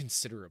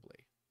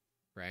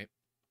 right?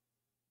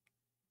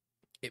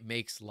 It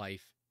makes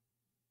life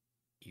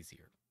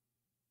easier.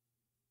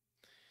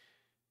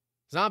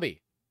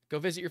 Zombie, go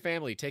visit your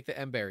family. Take the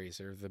M berries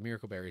or the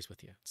miracle berries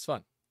with you. It's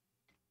fun.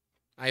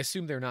 I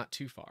assume they're not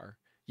too far.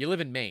 You live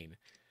in Maine,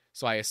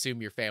 so I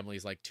assume your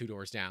family's like 2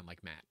 doors down,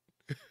 like Matt.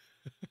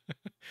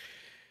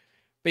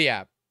 But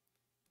yeah,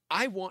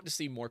 I want to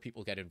see more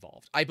people get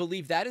involved. I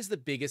believe that is the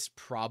biggest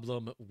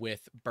problem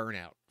with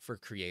burnout for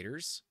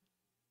creators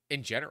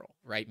in general,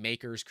 right?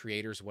 Makers,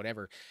 creators,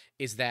 whatever,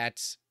 is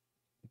that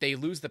they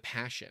lose the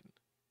passion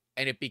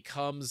and it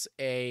becomes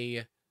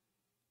a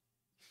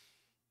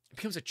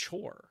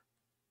chore.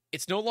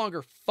 It's no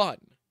longer fun.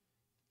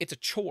 It's a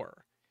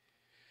chore.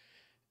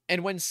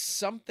 And when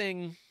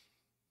something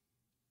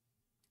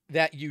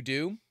that you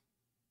do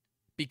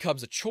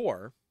becomes a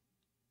chore,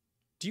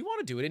 do you want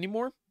to do it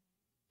anymore?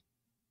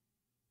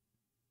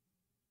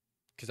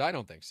 Because I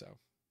don't think so.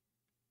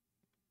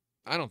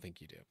 I don't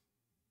think you do.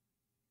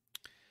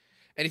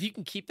 And if you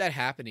can keep that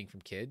happening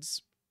from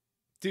kids,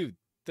 dude,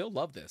 they'll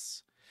love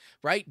this,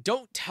 right?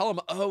 Don't tell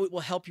them, oh, it will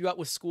help you out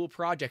with school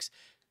projects.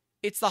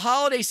 It's the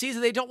holiday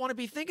season. They don't want to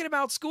be thinking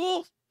about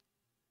school.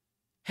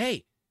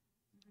 Hey,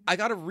 I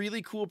got a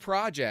really cool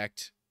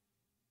project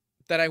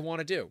that I want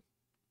to do.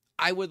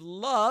 I would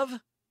love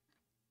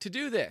to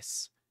do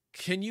this.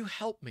 Can you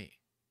help me?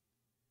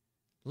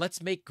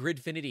 Let's make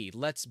Gridfinity.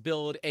 Let's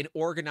build an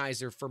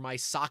organizer for my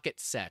socket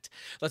set.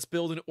 Let's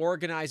build an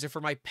organizer for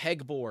my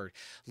pegboard.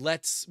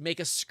 Let's make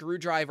a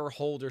screwdriver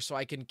holder so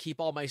I can keep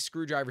all my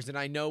screwdrivers. And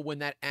I know when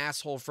that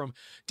asshole from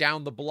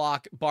down the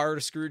block borrowed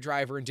a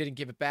screwdriver and didn't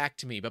give it back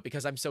to me. But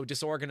because I'm so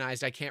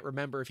disorganized, I can't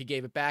remember if he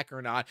gave it back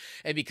or not.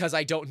 And because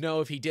I don't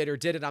know if he did or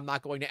didn't, I'm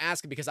not going to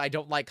ask him because I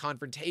don't like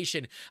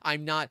confrontation.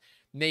 I'm not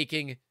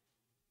making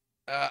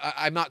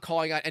I'm not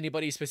calling out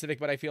anybody specific,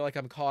 but I feel like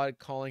I'm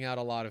calling out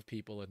a lot of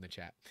people in the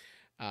chat.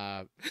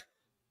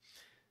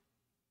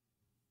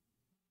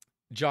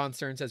 John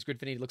Stern says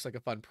Gridfinity looks like a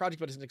fun project,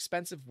 but it's an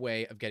expensive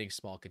way of getting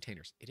small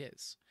containers. It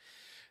is.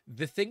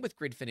 The thing with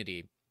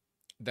Gridfinity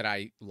that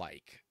I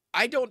like,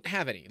 I don't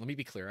have any. Let me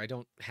be clear. I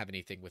don't have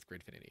anything with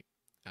Gridfinity.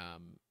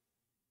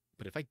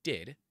 But if I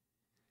did,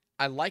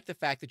 I like the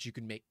fact that you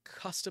can make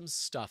custom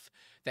stuff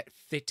that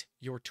fit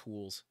your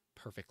tools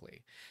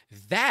perfectly.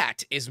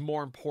 That is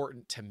more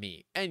important to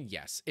me. And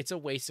yes, it's a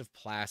waste of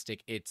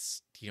plastic.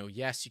 It's,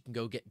 yes, you can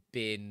go get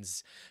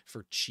bins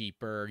for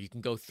cheaper. You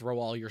can go throw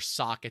all your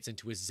sockets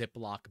into a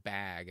Ziploc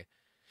bag,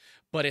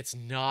 but it's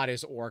not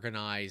as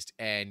organized.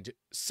 And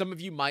some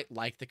of you might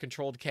like the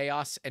controlled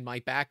chaos, and my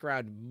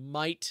background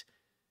might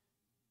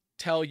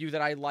tell you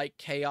that I like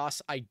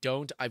chaos. I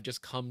don't. I've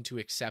just come to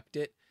accept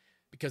it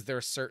because there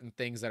are certain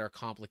things that are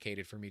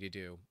complicated for me to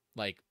do,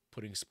 like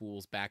putting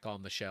spools back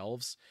on the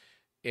shelves.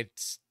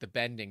 It's the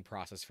bending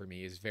process for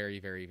me is very,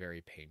 very,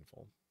 very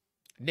painful.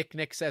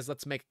 Nick says,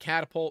 let's make a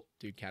catapult.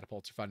 Dude,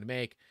 catapults are fun to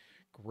make.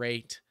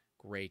 Great,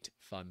 great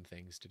fun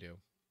things to do.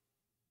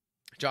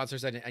 John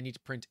says, I need to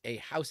print a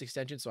house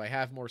extension so I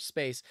have more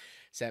space.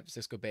 San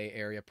Francisco Bay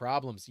Area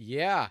problems.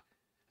 Yeah,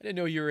 I didn't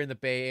know you were in the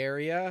Bay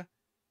Area.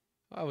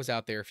 I was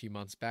out there a few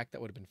months back.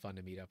 That would have been fun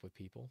to meet up with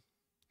people.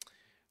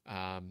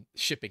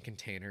 Shipping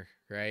container,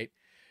 right?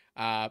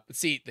 But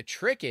see, the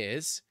trick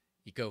is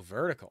you go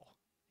vertical.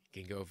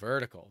 You can go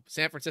vertical.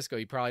 San Francisco,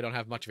 you probably don't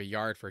have much of a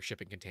yard for a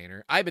shipping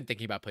container. I've been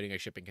thinking about putting a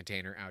shipping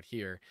container out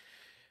here.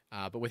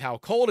 But with how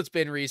cold it's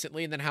been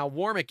recently and then how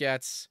warm it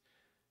gets,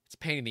 it's a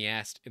pain in the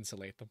ass to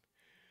insulate them.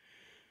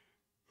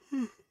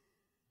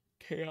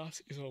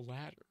 Chaos is a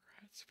ladder.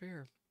 That's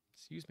fair.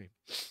 Excuse me.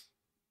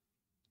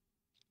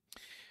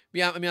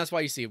 Yeah, I mean, that's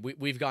why you see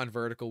we've gone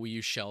vertical. We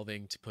use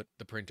shelving to put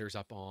the printers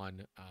up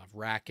on,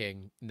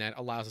 racking, and that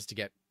allows us to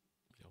get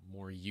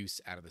more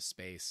use out of the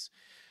space.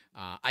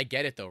 I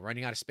get it, though.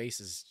 Running out of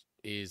space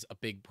is a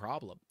big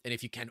problem. And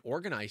if you can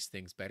organize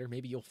things better,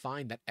 maybe you'll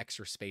find that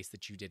extra space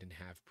that you didn't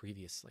have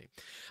previously.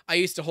 I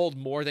used to hold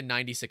more than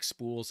 96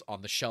 spools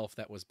on the shelf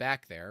that was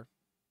back there.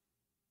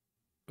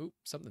 Oop,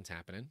 something's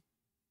happening.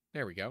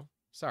 There we go.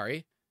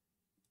 Sorry.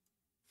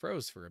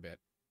 Froze for a bit.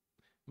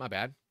 My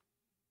bad.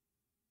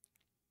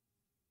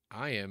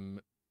 I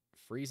am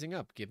freezing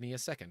up. Give me a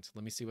second.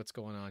 Let me see what's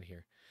going on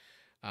here.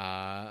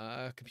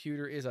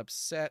 Computer is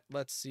upset.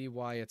 Let's see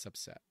why it's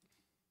upset.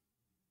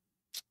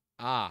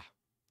 Ah,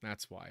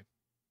 that's why.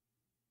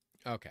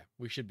 Okay,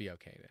 we should be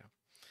okay now.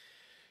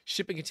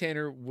 Shipping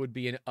container would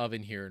be an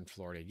oven here in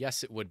Florida.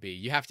 Yes, it would be.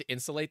 You have to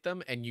insulate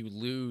them, and you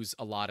lose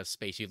a lot of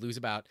space. You lose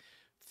about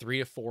 3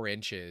 to 4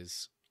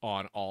 inches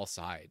on all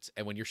sides.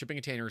 And when your shipping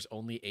container is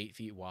only 8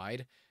 feet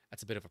wide,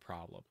 that's a bit of a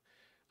problem.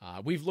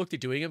 We've looked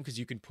at doing them because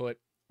you can put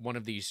one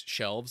of these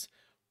shelves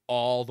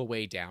all the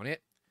way down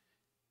it.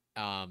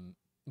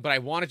 But I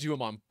want to do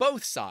them on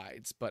both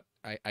sides, but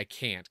I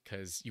can't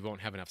because you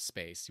won't have enough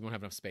space. You won't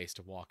have enough space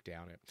to walk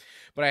down it.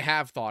 But I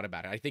have thought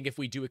about it. I think if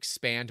we do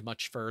expand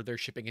much further,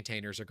 shipping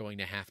containers are going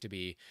to have to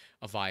be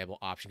a viable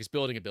option because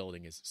building a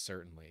building is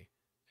certainly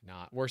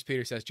not. Worst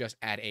Peter says just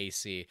add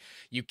AC.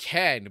 You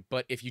can,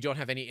 but if you don't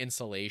have any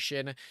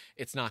insulation,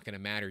 it's not going to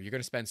matter. You're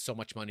going to spend so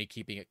much money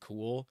keeping it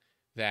cool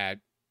that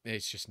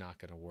it's just not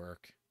going to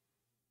work.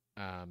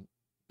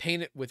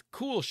 Paint it with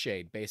cool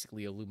shade,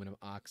 basically aluminum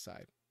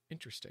oxide.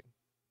 Interesting.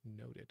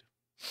 Noted.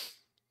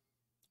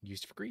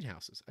 Used for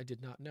greenhouses. I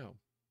did not know.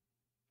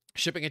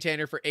 Shipping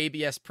container for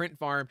ABS print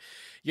farm.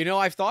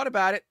 I've thought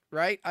about it,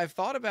 right? I've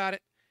thought about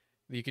it.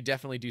 You could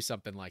definitely do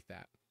something like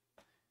that.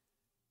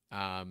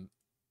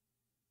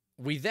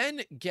 We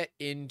then get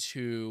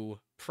into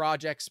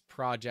projects,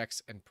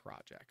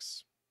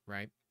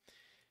 right?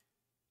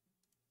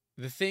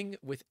 The thing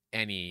with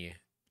any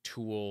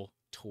tool,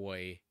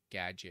 toy,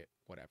 gadget,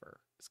 whatever,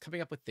 is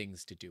coming up with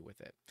things to do with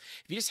it.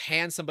 If you just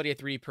hand somebody a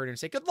 3D printer and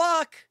say, good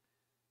luck,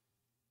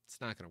 it's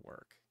not going to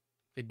work.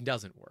 It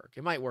doesn't work.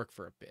 It might work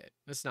for a bit.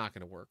 It's not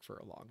going to work for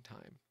a long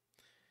time.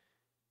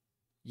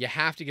 You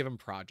have to give them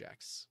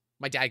projects.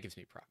 My dad gives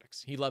me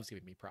projects. He loves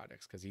giving me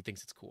projects because he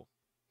thinks it's cool.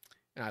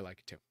 And I like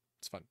it too.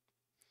 It's fun.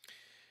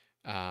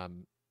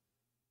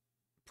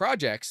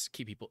 Projects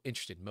keep people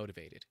interested,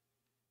 motivated,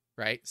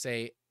 right?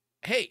 Say,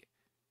 hey,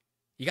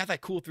 you got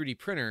that cool 3D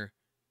printer.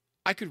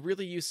 I could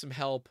really use some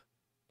help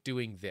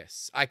doing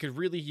this. I could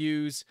really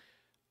use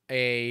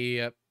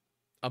a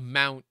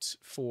mount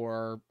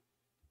for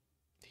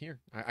here.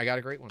 I got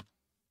a great one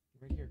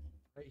right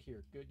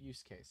here. Good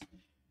use case.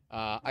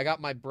 I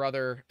got my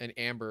brother and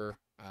Amber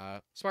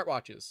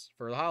smartwatches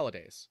for the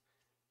holidays.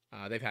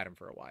 They've had them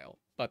for a while,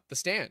 but the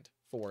stand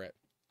for it,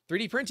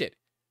 3D printed,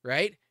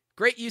 right?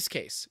 Great use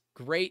case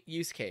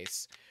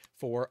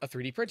for a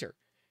 3D printer.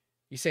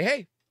 You say,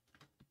 hey,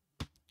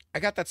 I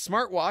got that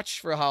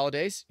smartwatch for the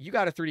holidays. You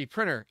got a 3D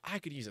printer. I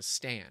could use a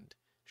stand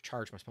to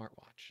charge my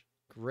smartwatch.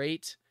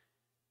 Great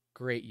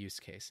use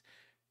case.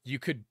 You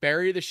could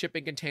bury the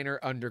shipping container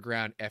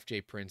underground,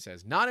 FJ Prince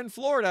says. Not in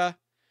Florida.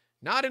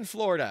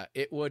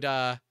 It would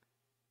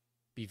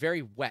be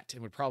very wet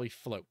and would probably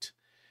float.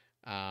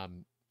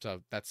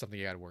 So that's something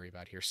you got to worry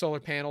about here. Solar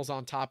panels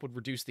on top would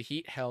reduce the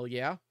heat. Hell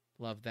yeah.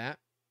 Love that.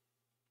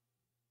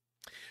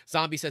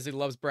 Zombie says he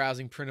loves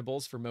browsing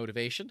printables for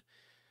motivation.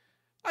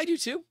 I do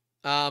too.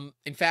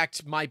 In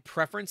fact, my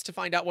preference to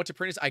find out what to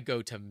print is I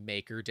go to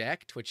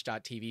MakerDeck,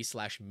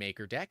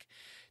 twitch.tv/MakerDeck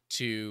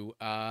to,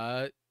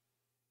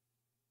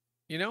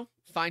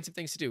 find some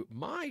things to do.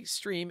 My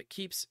stream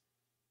keeps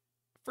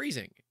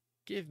freezing.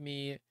 Give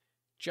me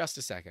just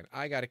a second.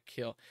 I got to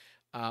kill.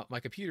 My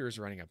computer is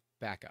running a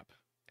backup,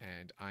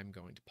 and I'm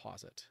going to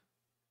pause it.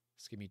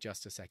 Just give me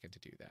just a second to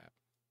do that.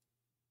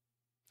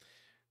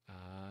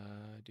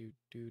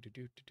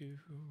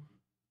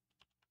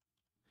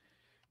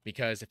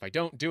 Because if I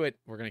don't do it,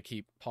 we're going to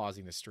keep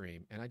pausing the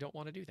stream, and I don't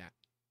want to do that.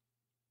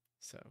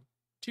 So,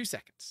 2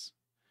 seconds.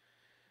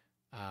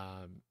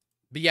 But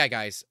yeah,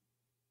 guys,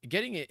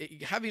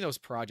 having those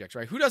projects,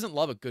 right? Who doesn't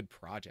love a good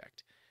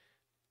project?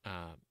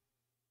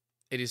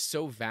 It is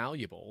so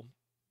valuable.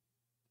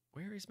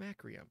 Where is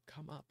Macrium?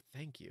 Come up.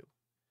 Thank you.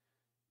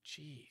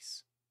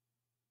 Jeez.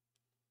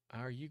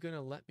 Are you going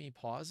to let me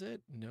pause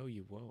it? No,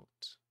 you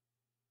won't.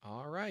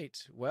 All right.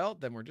 Well,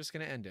 then we're just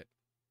going to end it.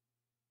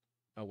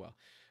 Oh, well.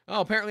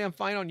 Oh, apparently I'm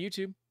fine on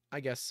YouTube. I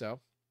guess so.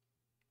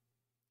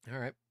 All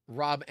right.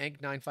 Rob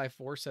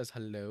Enk954 says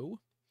hello.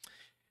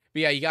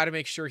 But yeah, you got to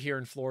make sure here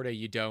in Florida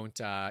you don't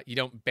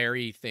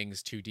bury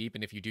things too deep,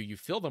 and if you do, you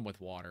fill them with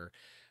water,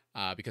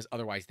 because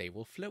otherwise they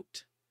will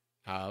float.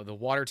 The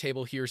water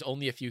table here is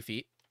only a few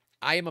feet.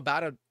 I am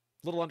about a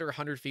little under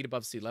 100 feet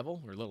above sea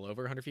level, or a little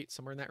over 100 feet,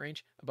 somewhere in that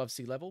range, above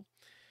sea level.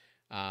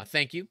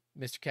 Thank you,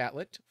 Mr.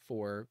 Catlet,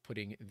 for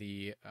putting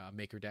the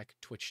MakerDeck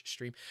Twitch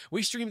stream.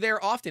 We stream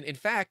there often. In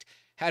fact,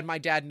 had my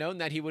dad known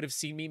that, he would have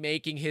seen me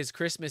making his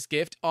Christmas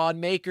gift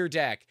on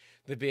MakerDeck,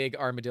 the big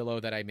armadillo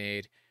that I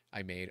made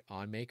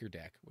on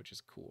MakerDeck, which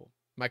is cool.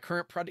 My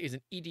current product is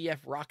an EDF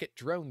rocket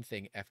drone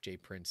thing,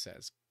 FJ Prince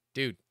says.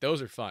 Dude, those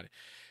are fun.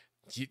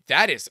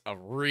 That is a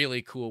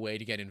really cool way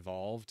to get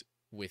involved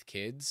with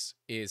kids,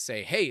 is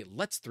say, hey,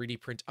 let's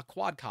 3D print a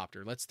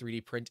quadcopter. Let's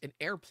 3D print an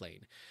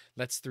airplane.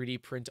 Let's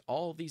 3D print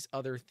all these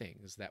other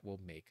things that will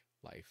make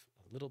life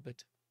a little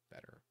bit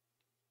better.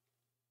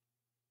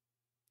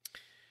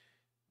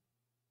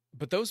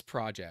 But those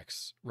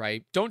projects,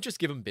 right, don't just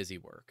give them busy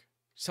work.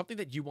 Something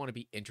that you want to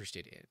be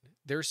interested in.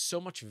 There's so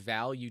much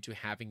value to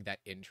having that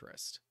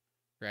interest,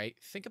 right?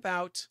 Think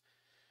about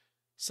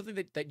something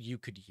that you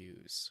could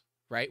use,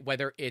 right?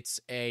 Whether it's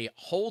a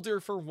holder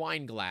for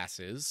wine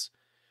glasses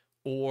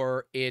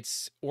or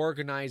it's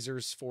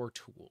organizers for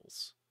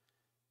tools.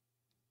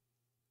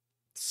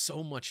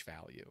 So much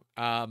value.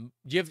 Do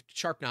you have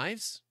sharp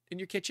knives in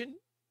your kitchen?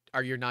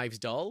 Are your knives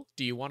dull?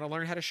 Do you want to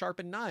learn how to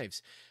sharpen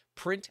knives?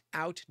 Print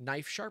out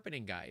knife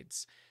sharpening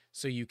guides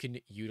so you can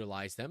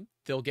utilize them.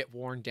 They'll get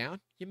worn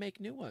down. You make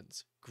new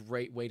ones.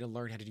 Great way to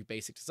learn how to do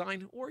basic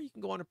design, or you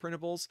can go on to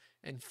printables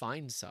and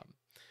find some.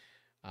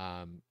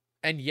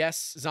 And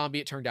yes,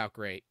 Zombie, it turned out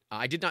great.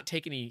 I did not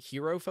take any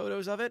hero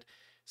photos of it,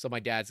 so my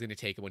dad's going to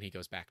take it when he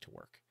goes back to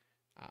work.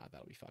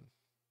 That'll be fun.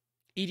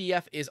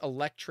 EDF is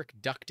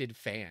electric ducted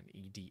fan.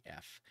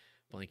 EDF.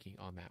 Blanking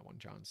on that one,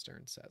 John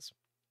Stern says.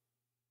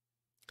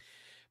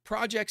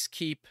 Projects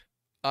keep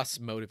us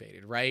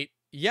motivated, right?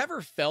 You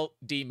ever felt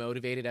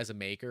demotivated as a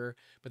maker,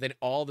 but then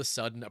all of a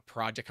sudden a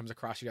project comes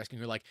across your desk and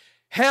you're like,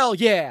 hell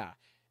yeah!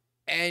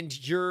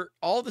 And you're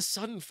all of a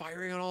sudden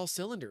firing on all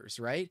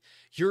cylinders, right?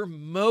 You're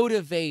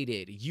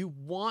motivated. You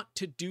want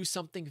to do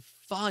something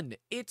fun.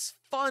 It's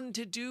fun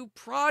to do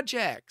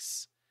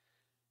projects.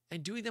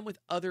 And doing them with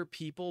other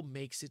people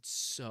makes it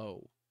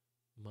so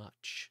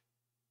much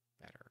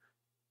better.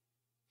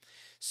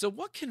 So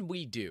what can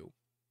we do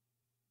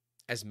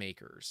as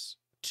makers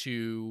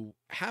to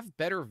have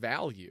better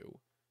value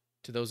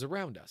to those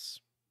around us?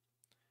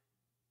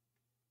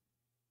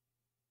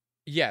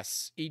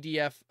 Yes,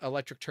 EDF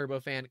electric turbo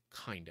fan,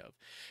 kind of.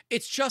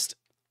 It's just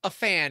a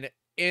fan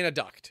in a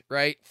duct,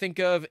 right? Think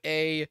of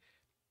a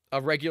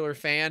regular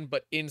fan,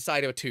 but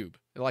inside of a tube,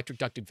 an electric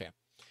ducted fan.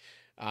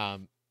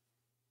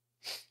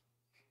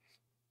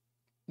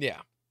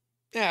 Yeah.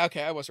 Yeah,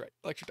 okay, I was right.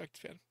 Electric ducted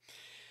fan.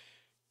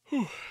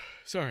 Whew,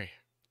 sorry.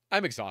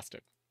 I'm exhausted.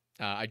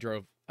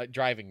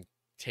 Driving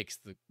takes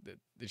the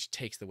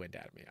wind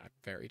out of me. I'm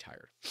very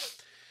tired.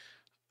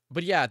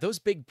 But yeah, those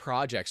big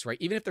projects, right?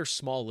 Even if they're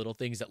small little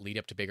things that lead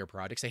up to bigger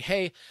projects, say,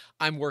 hey,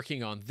 I'm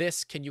working on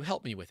this. Can you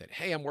help me with it?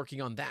 Hey, I'm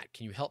working on that.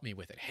 Can you help me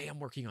with it? Hey, I'm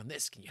working on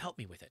this. Can you help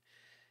me with it?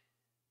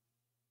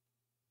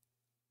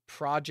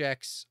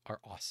 Projects are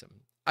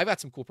awesome. I've got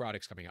some cool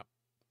projects coming up.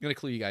 I'm going to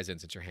clue you guys in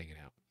since you're hanging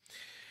out.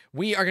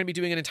 We are going to be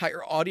doing an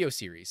entire audio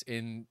series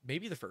in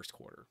maybe the first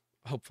quarter,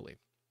 hopefully,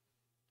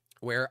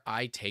 where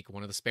I take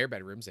one of the spare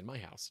bedrooms in my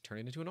house, turn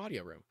it into an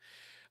audio room.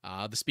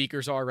 The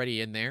speakers are already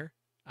in there.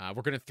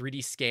 We're going to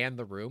 3D scan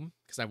the room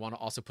because I want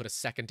to also put a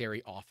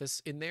secondary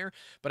office in there,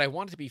 but I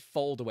want it to be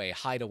fold away,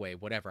 hide away,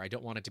 whatever. I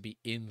don't want it to be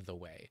in the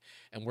way.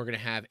 And we're going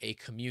to have a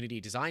community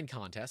design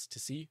contest to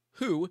see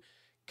who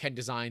can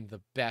design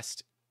the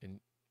best and,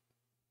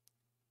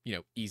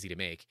 easy to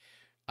make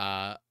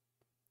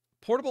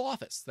portable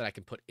office that I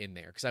can put in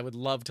there because I would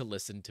love to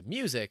listen to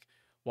music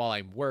while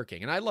I'm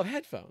working. And I love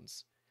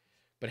headphones,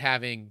 but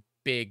having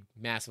big,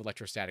 massive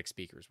electrostatic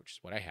speakers, which is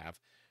what I have,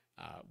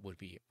 would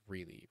be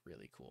really,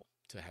 really cool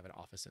to have an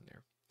office in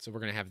there. So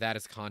we're going to have that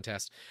as a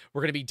contest.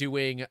 We're going to be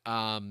doing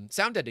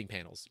sound editing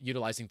panels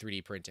utilizing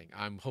 3D printing.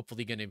 I'm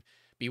hopefully going to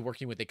be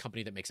working with a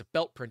company that makes a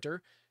belt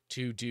printer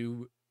to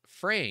do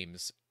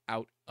frames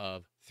out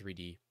of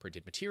 3D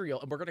printed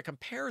material. And we're going to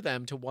compare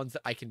them to ones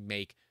that I can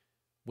make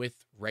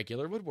with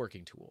regular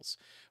woodworking tools.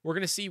 We're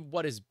going to see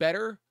what is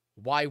better,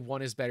 why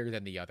one is better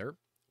than the other,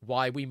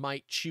 why we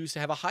might choose to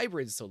have a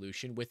hybrid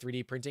solution with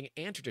 3D printing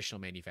and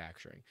traditional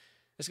manufacturing.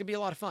 It's going to be a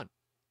lot of fun.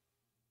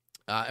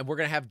 And we're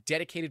going to have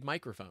dedicated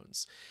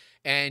microphones.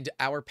 And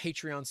our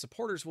Patreon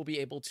supporters will be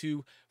able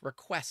to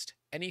request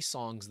any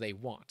songs they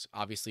want.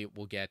 Obviously, it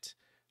will get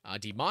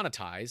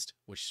demonetized,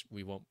 which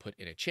we won't put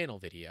in a channel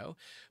video,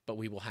 but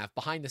we will have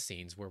behind the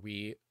scenes where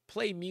we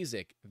play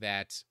music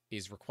that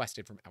is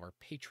requested from our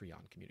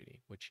Patreon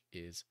community, which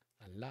is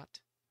a lot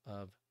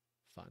of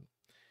fun.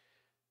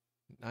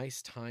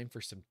 Nice time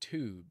for some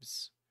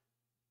tubes.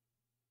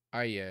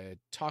 Are you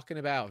talking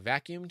about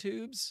vacuum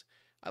tubes?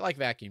 I like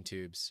vacuum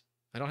tubes.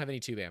 I don't have any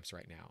tube amps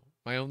right now.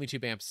 My only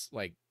tube amp's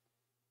like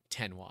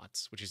 10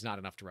 watts, which is not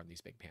enough to run these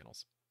big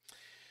panels.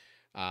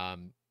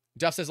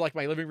 Duff says, like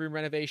my living room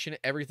renovation,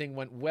 everything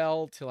went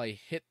well till I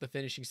hit the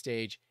finishing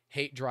stage.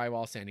 Hate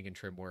drywall, sanding, and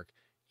trim work.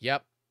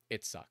 Yep,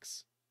 it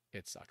sucks.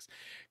 It sucks.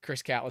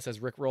 Chris Catlett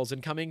says, Rick rolls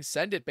incoming.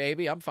 Send it,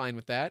 baby. I'm fine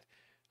with that.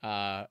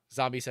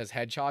 Zombie says,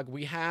 Hedgehog.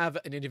 We have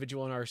an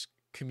individual in our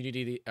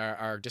community,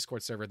 our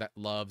Discord server, that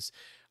loves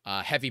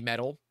heavy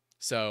metal.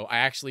 So I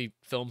actually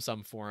filmed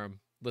some for him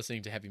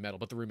listening to heavy metal,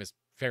 but the room is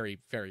very,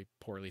 very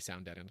poorly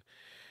sound deadened.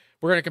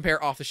 We're going to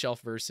compare off the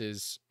shelf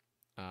versus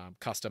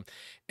custom.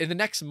 In the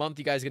next month,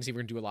 you guys are going to see we're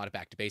going to do a lot of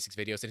back to basics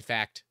videos. In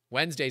fact,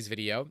 Wednesday's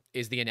video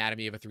is the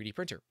anatomy of a 3D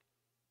printer.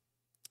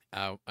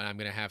 And I'm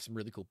going to have some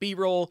really cool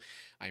B-roll.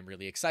 I'm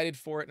really excited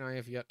for it, and I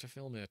have yet to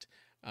film it.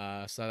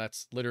 So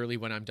that's literally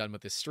when I'm done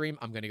with this stream,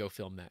 I'm going to go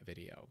film that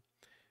video.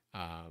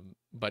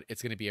 But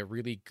it's going to be a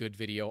really good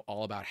video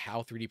all about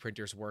how 3D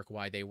printers work,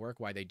 why they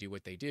do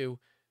what they do.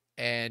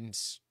 And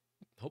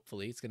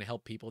hopefully it's going to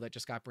help people that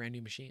just got brand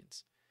new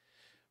machines.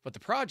 But the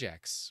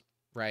projects,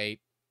 right?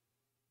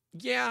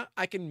 Yeah,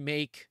 I can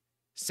make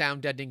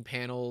sound deadening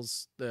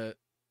panels.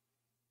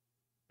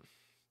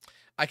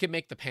 I can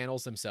make the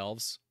panels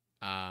themselves,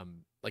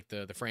 like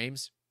the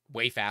frames,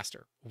 way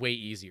faster, way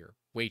easier,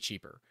 way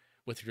cheaper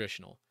with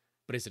traditional.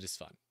 But is it as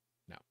fun?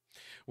 No.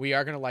 We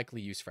are going to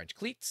likely use French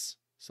cleats,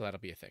 so that'll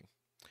be a thing.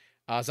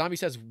 Zombie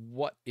says,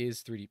 what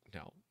is 3D?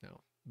 No.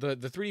 The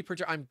 3D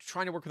printer, I'm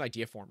trying to work with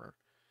Ideaformer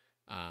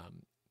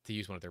to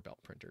use one of their belt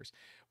printers.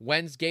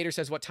 Gator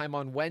says, what time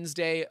on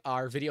Wednesday?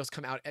 Our videos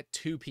come out at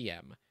 2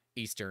 p.m.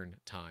 Eastern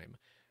time.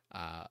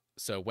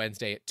 So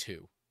Wednesday at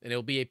 2. And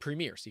it'll be a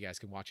premiere, so you guys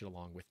can watch it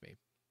along with me.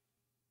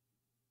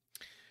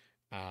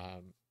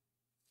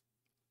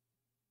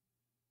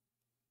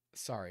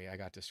 Sorry, I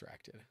got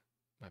distracted.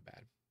 My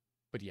bad.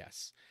 But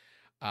yes.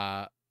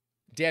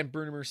 Dan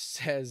Brunemer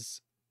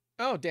says,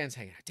 oh, Dan's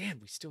hanging out. Dan,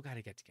 we still got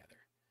to get together.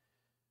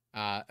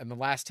 And the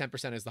last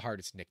 10% is the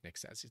hardest, Nick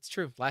says. It's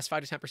true. Last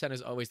 5 to 10%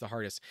 is always the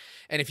hardest.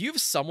 And if you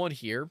have someone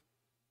here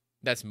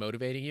that's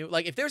motivating you,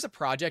 like if there's a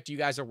project you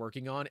guys are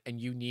working on and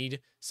you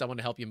need someone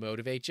to help you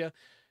motivate you,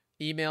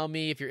 email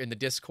me. If you're in the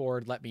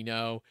Discord, let me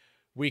know.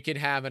 We can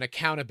have an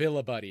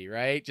accountability buddy,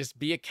 right? Just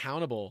be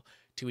accountable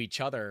to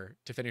each other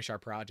to finish our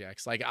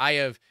projects. Like I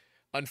have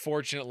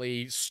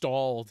unfortunately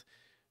stalled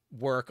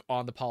work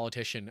on The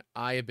Politician.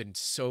 I have been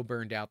so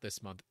burned out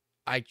this month.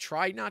 I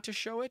try not to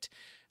show it,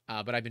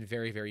 but I've been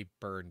very, very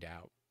burned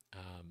out.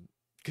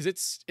 Because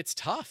it's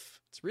tough.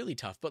 It's really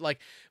tough. But like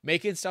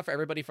making stuff for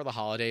everybody for the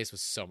holidays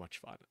was so much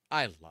fun.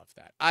 I love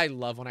that. I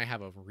love when I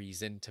have a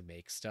reason to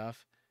make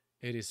stuff.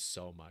 It is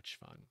so much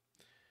fun.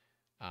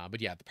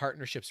 But yeah, the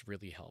partnerships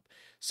really help.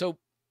 So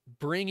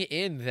bring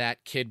in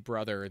that kid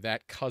brother,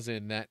 that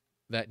cousin,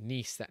 that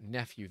niece, that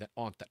nephew, that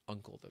aunt, that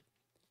uncle, the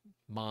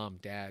mom,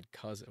 dad,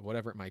 cousin,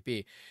 whatever it might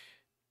be.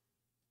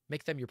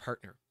 Make them your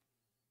partner.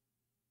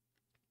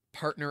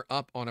 Partner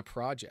up on a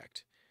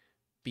project.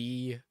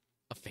 Be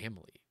a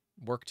family.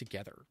 Work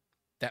together.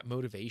 That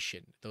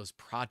motivation, those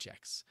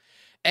projects,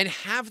 and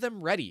have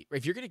them ready.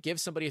 If you're going to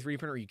give somebody a 3D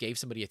printer, or you gave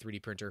somebody a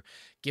 3D printer,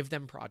 give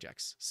them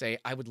projects. Say,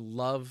 I would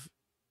love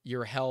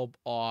your help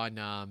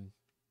on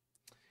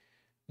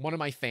one of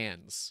my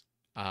fans.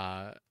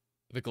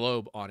 The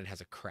globe on it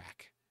has a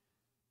crack.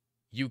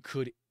 You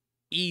could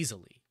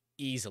easily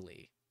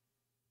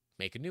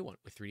make a new one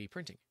with 3D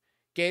printing.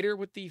 Gator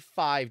with the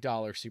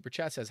 $5 super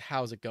chat says,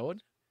 how's it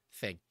going?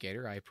 Thank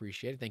Gator. I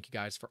appreciate it. Thank you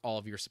guys for all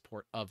of your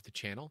support of the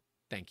channel.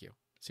 Thank you.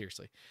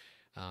 Seriously.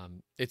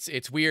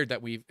 It's weird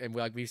that we've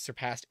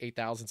surpassed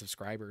 8,000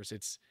 subscribers.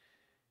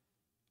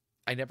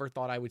 I never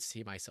thought I would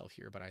see myself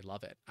here, but I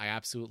love it. I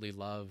absolutely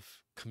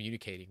love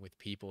communicating with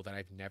people that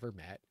I've never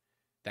met,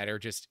 that are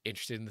just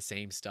interested in the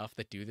same stuff,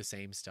 that do the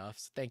same stuff.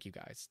 So thank you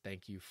guys.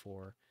 Thank you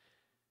for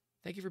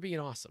being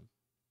awesome.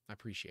 I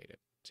appreciate it.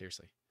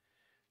 Seriously.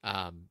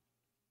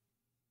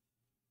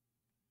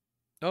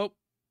 Oh,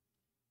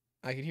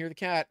 I can hear the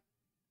cat.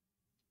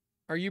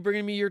 Are you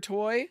bringing me your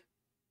toy?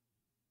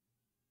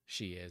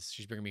 She is.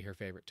 She's bringing me her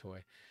favorite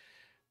toy.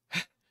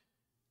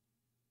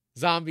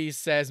 Zombie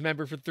says,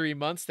 member for 3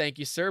 months. Thank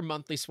you, sir.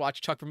 Monthly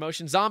Swatch Truck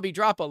promotion. Zombie,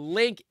 drop a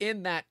link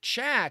in that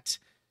chat.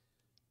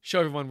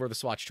 Show everyone where the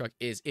Swatch Truck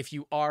is. If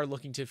you are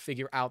looking to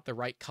figure out the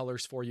right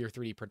colors for your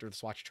 3D printer, the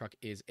Swatch Truck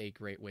is a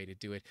great way to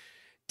do it.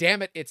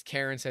 Damn it, it's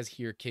Karen says,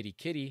 here, kitty,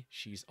 kitty.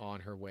 She's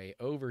on her way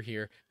over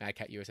here. Mad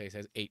Cat USA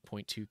says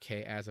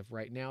 8.2K as of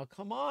right now.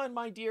 Come on,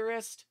 my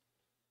dearest.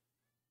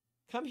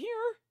 Come here.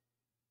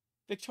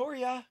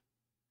 Victoria,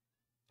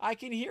 I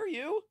can hear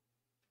you.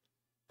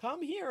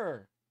 Come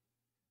here.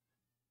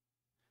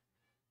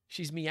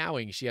 She's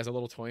meowing. She has a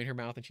little toy in her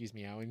mouth and she's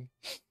meowing.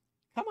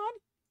 Come on.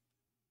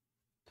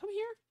 Come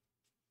here.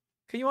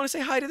 Can you want to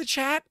say hi to the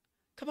chat?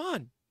 Come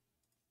on.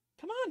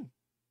 Come on.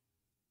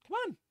 Come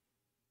on.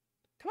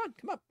 Come on.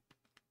 Come up.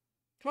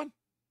 Come on.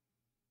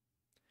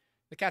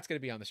 The cat's going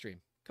to be on the stream.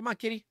 Come on,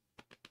 kitty.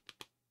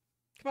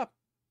 Come up.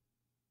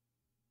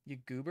 You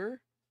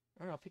goober.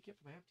 All right, I'll pick you up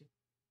if I have to.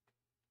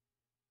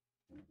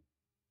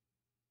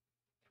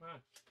 Come on.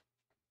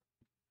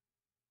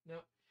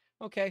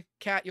 No. Okay,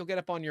 cat, you'll get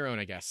up on your own,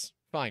 I guess.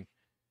 Fine.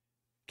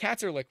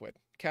 Cats are liquid.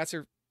 Cats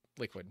are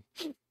liquid.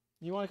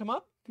 You want to come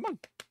up? Come on.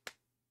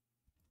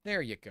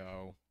 There you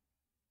go.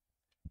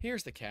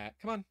 Here's the cat.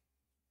 Come on.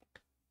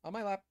 On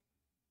my lap.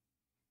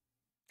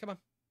 Come on.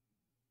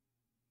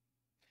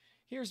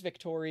 Here's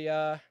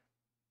Victoria.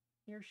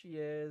 Here she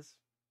is.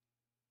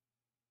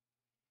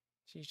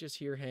 She's just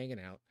here hanging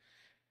out.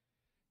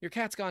 Your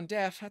cat's gone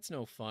deaf. That's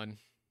no fun.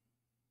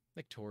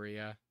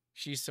 Victoria.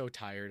 She's so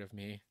tired of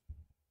me.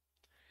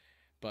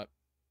 But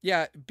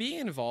yeah, being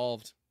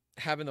involved,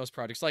 having those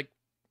projects, like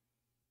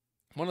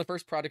one of the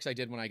first projects I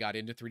did when I got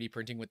into 3D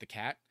printing with the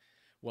cat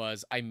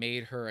was I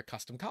made her a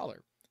custom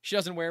collar. She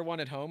doesn't wear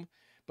one at home,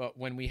 but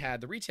when we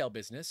had the retail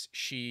business,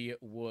 she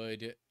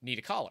would need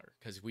a collar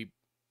because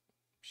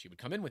she would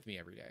come in with me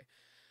every day.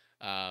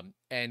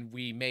 And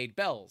we made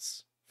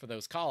bells for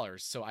those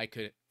collars so I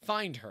could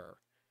find her,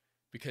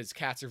 because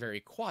cats are very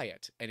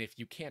quiet. And if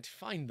you can't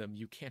find them,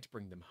 you can't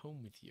bring them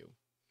home with you.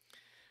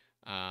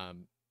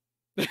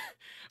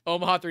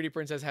 Omaha 3D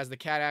Princess, has the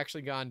cat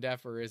actually gone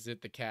deaf, or is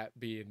it the cat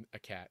being a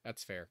cat?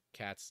 That's fair.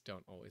 Cats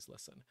don't always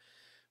listen.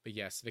 But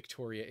yes,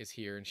 Victoria is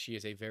here, and she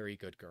is a very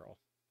good girl.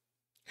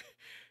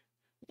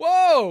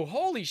 Whoa!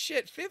 Holy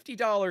shit!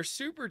 $50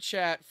 super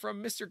chat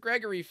from Mr.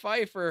 Gregory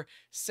Pfeiffer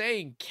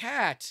saying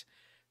cat.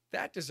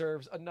 That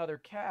deserves another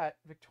cat.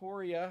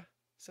 Victoria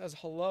says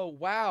hello.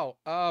 Wow.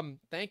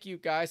 Thank you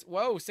guys.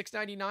 Whoa,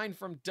 $6.99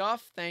 from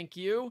Duff. Thank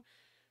you.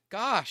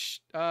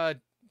 Gosh,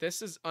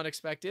 this is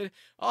unexpected.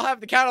 I'll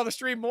have the cat on the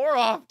stream more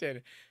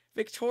often.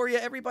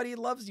 Victoria, everybody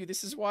loves you.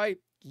 This is why,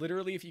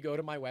 literally, if you go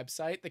to my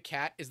website, the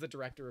cat is the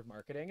director of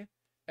marketing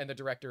and the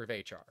director of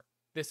HR.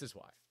 This is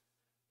why.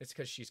 It's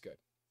because she's good.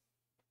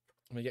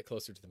 I'm going to get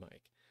closer to the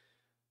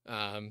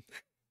mic.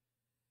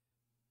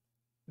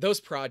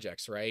 Those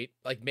projects, right?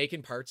 Like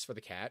making parts for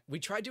the cat. We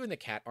tried doing the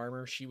cat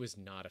armor. She was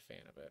not a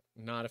fan of it.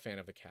 Not a fan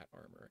of the cat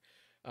armor.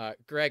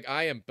 Greg,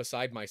 I am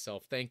beside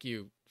myself. Thank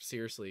you,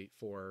 seriously,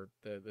 for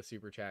the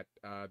super chat.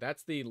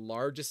 That's the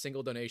largest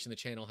single donation the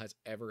channel has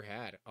ever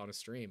had on a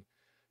stream.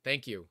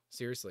 Thank you,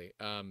 seriously.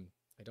 I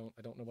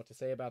don't know what to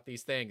say about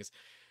these things.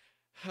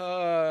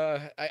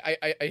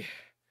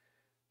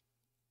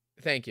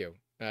 Thank you.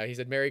 He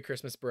said, "Merry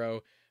Christmas,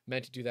 bro.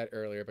 Meant to do that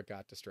earlier, but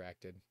got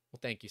distracted." Well,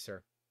 thank you,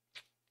 sir.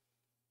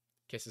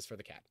 Kisses for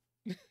the cat.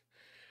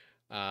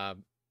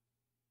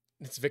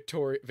 It's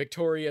Victoria.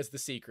 Victoria's the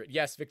secret.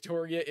 Yes,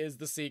 Victoria is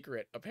the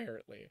secret,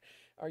 apparently.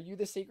 Are you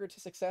the secret to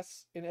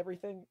success in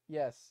everything?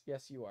 Yes.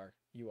 Yes, you are.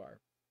 You are.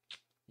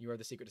 You are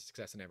the secret to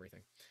success in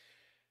everything.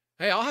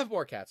 Hey, I'll have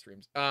more cat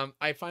streams.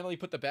 I finally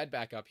put the bed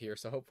back up here,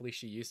 so hopefully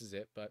she uses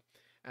it. But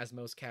as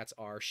most cats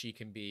are, she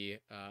can be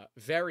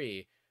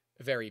very,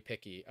 very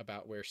picky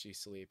about where she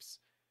sleeps.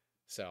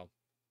 So,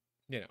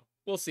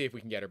 we'll see if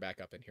we can get her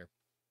back up in here.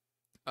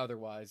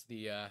 Otherwise,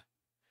 the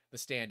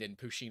stand-in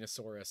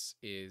Pushinosaurus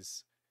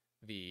is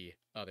the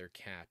other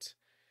cat.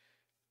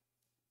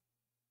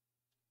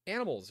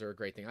 Animals are a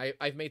great thing.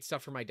 I've made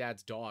stuff for my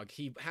dad's dog.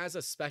 He has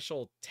a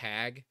special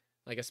tag,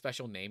 like a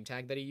special name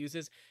tag that he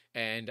uses,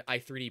 and I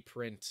 3D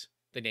print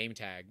the name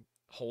tag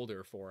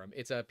holder for him.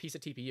 It's a piece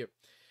of TPU.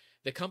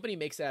 The company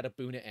makes it out of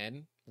Buna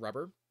N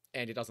rubber,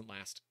 and it doesn't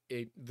last.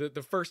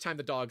 The first time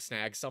the dog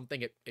snags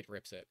something, it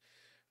rips it.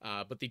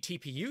 But the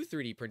TPU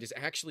 3D print is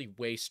actually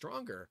way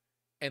stronger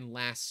and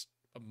lasts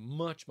a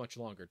much, much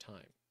longer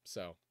time.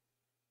 So,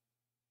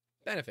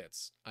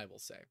 benefits, I will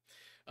say,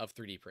 of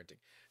 3D printing.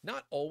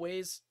 Not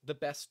always the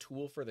best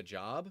tool for the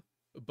job,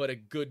 but a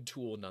good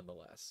tool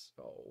nonetheless.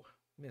 Oh,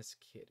 Miss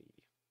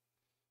Kitty.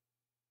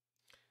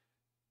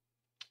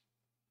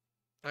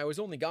 I was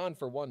only gone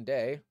for 1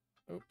 day.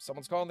 Oops,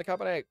 someone's calling the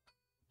company.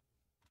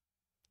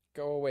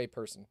 Go away,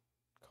 person.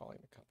 Calling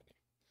the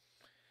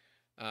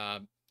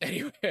company.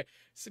 Anyway,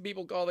 some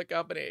people call the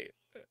company.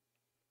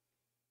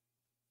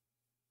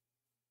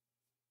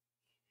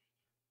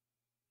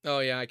 Oh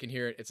yeah, I can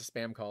hear it. It's a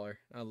spam caller.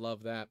 I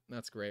love that.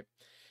 That's great.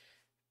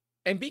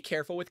 And be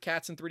careful with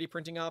cats in 3D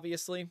printing,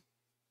 obviously.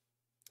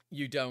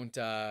 You don't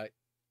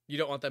you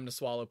don't want them to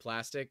swallow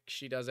plastic.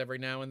 She does every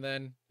now and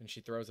then, and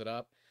she throws it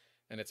up,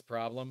 and it's a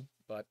problem.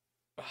 But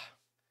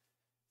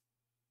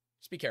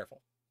just be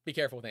careful. Be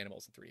careful with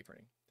animals in 3D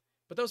printing.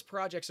 But those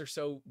projects are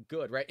so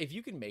good, right? If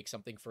you can make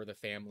something for the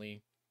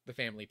family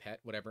pet,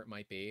 whatever it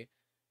might be,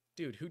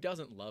 dude, who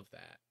doesn't love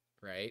that,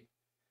 right?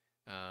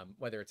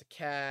 Whether it's a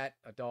cat,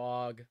 a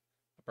dog,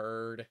 a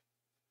bird,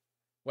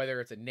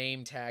 whether it's a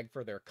name tag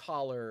for their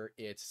collar,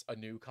 it's a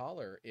new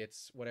collar,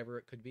 it's whatever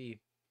it could be.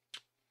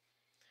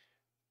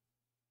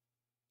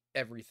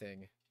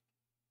 Everything.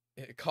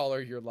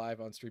 Collar, you're live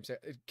on stream.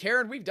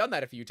 Karen, we've done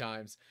that a few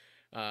times.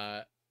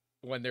 Uh,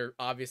 when they're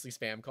obviously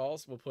spam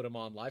calls, we'll put them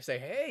on live. Say,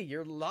 hey,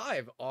 you're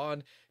live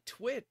on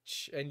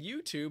Twitch and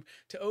YouTube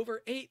to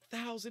over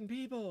 8,000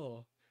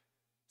 people.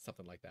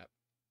 Something like that.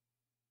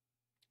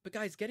 But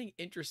guys, getting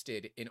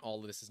interested in all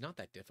of this is not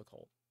that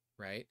difficult,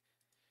 right?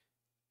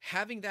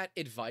 Having that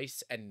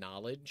advice and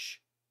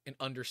knowledge and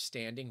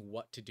understanding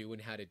what to do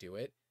and how to do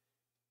it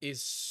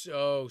is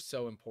so,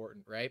 so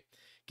important, right?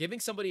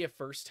 Giving somebody a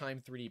first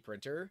time 3D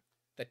printer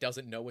that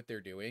doesn't know what they're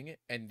doing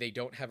and they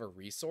don't have a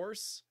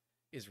resource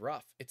is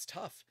rough. It's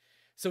tough.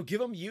 So give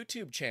them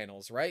YouTube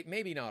channels, right?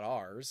 Maybe not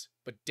ours,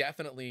 but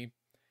definitely,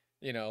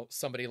 you know,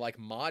 somebody like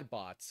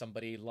Modbot,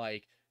 somebody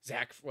like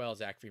Zach. Well,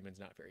 Zach Friedman's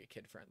not very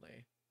kid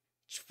friendly.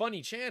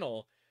 Funny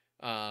channel,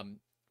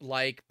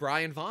 like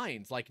Brian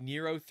Vines, like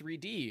Nero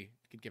 3D.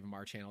 Could give him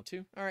our channel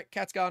too. All right,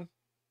 Cat's gone.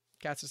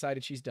 Cat's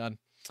decided she's done.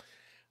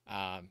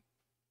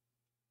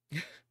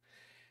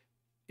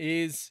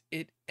 Is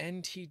it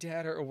NT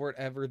data or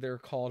whatever they're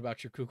called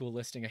about your Google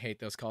listing? I hate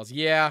those calls.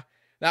 Yeah,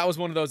 that was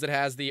one of those that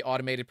has the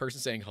automated person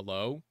saying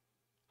hello,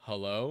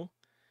 hello.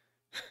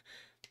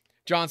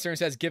 John Stern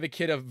says, give a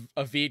kid a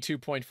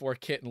V2.4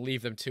 kit and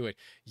leave them to it.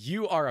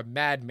 You are a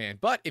madman.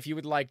 But if you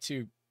would like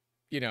to,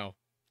 you know,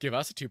 give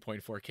us a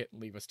 2.4 kit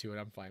and leave us to it,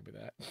 I'm fine with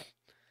that.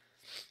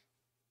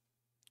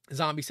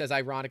 Zombie says,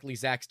 ironically,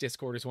 Zach's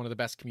Discord is one of the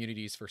best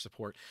communities for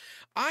support.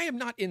 I am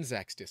not in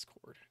Zach's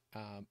Discord.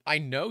 I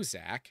know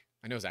Zach.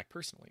 I know Zach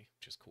personally,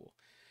 which is cool,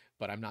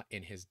 but I'm not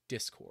in his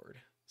Discord.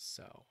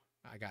 So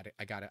I gotta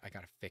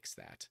fix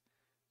that.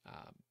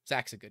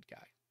 Zach's a good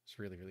guy. He's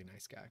a really, really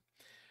nice guy.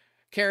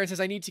 Karen says,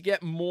 I need to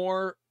get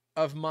more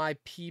of my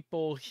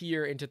people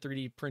here into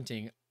 3D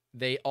printing.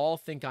 They all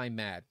think I'm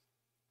mad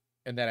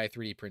and that I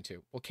 3D print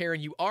too. Well,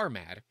 Karen, you are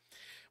mad.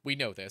 We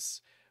know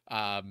this.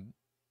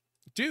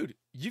 Dude,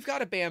 you've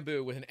got a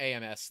Bambu with an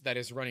AMS that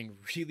is running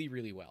really,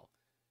 really well.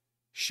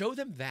 Show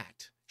them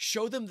that.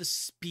 Show them the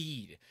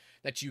speed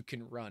that you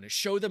can run.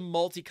 Show them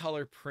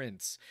multicolor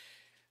prints.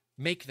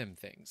 Make them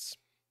things,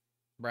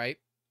 right?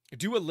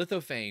 Do a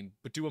lithophane,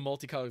 but do a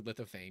multicolored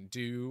lithophane.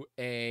 Do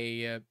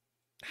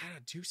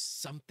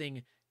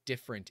something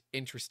different,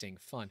 interesting,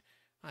 fun.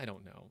 I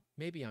don't know.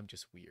 Maybe I'm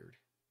just weird.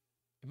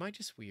 Am I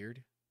just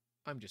weird?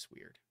 I'm just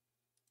weird.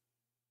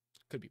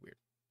 Could be weird.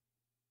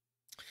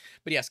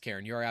 But yes,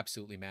 Karen, you are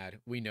absolutely mad.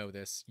 We know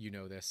this. You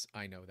know this.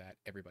 I know that.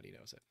 Everybody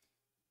knows it.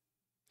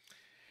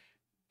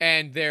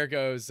 And there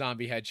goes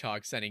Zombie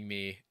Hedgehog sending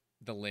me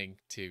the link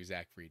to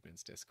Zach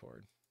Friedman's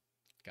Discord.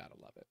 Gotta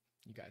love it.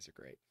 You guys are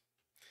great.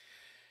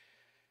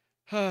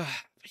 Yeah,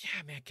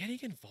 man, getting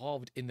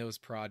involved in those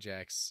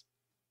projects,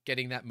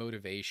 getting that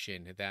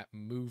motivation, that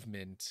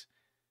movement,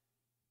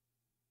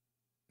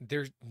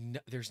 there's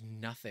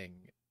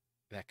nothing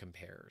that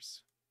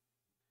compares.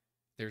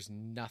 There's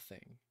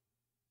nothing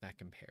that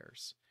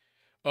compares.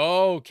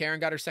 Oh, Karen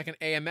got her second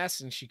AMS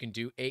and she can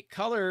do 8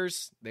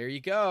 colors. There you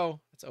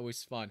go. That's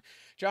always fun.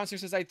 Johnson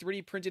says, I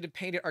 3D printed and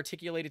painted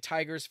articulated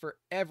tigers for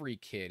every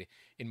kid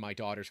in my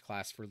daughter's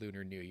class for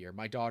Lunar New Year.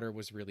 My daughter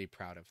was really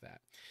proud of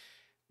that.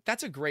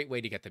 That's a great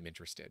way to get them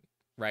interested,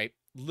 right?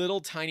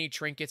 Little tiny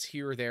trinkets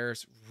here or there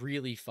is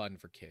really fun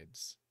for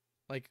kids.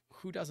 Like,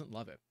 who doesn't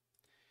love it?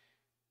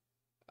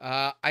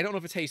 I don't know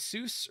if it's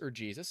Jesus or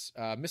Jesus.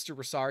 Mr.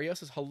 Rosario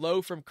says,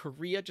 hello from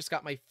Korea. Just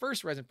got my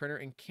first resin printer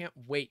and can't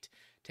wait to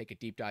take a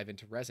deep dive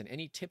into resin.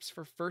 Any tips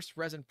for first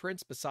resin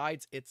prints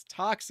besides it's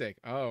toxic?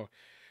 Oh,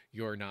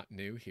 you're not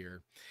new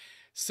here.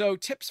 So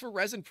tips for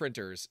resin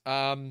printers.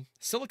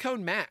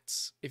 Silicone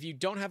mats. If you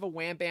don't have a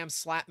Wham Bam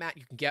slat mat,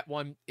 you can get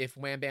one if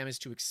Wham Bam is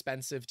too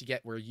expensive to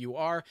get where you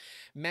are.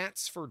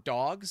 Mats for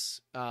dogs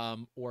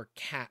or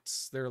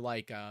cats. They're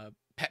like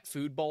pet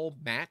food bowl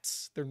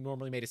mats. They're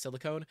normally made of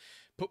silicone.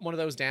 Put one of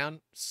those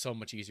down. So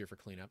much easier for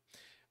cleanup.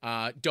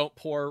 Don't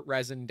pour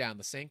resin down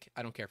the sink.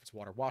 I don't care if it's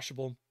water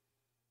washable.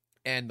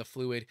 And the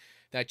fluid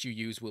that you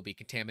use will be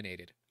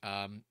contaminated.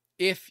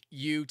 If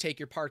you take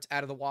your parts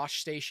out of the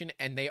wash station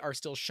and they are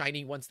still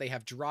shiny once they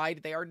have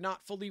dried, they are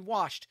not fully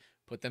washed.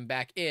 Put them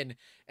back in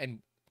and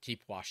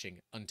keep washing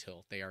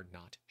until they are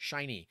not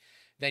shiny.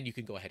 Then you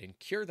can go ahead and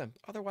cure them.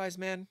 Otherwise,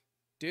 man,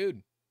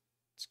 dude,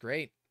 it's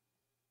great.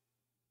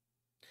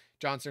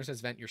 Johnson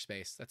says vent your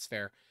space. That's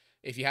fair.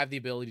 If you have the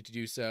ability to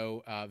do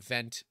so,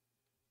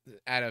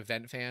 add a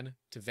vent fan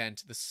to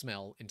vent the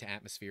smell into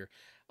atmosphere.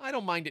 I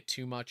don't mind it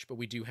too much, but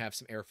we do have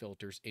some air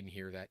filters in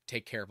here that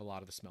take care of a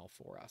lot of the smell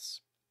for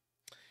us.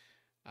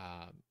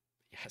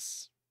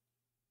 Yes.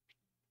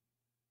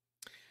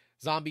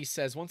 Zombie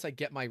says, once I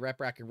get my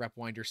rep rack and rep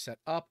winder set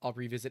up, I'll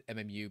revisit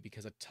MMU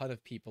because a ton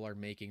of people are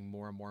making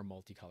more and more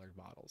multicolored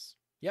models.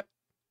 Yep,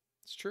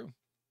 it's true.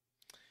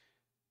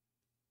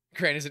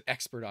 Grant is an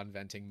expert on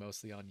venting,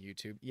 mostly on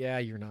YouTube. Yeah,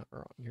 you're not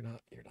wrong. You're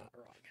not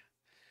wrong.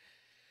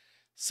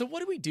 So what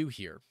do we do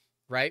here,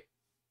 right?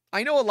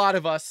 I know a lot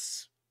of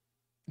us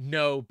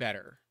know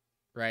better,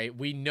 right?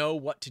 We know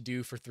what to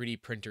do for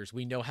 3D printers.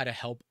 We know how to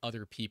help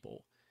other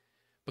people.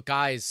 But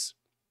guys,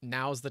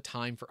 now's the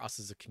time for us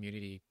as a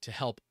community to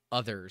help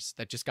others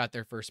that just got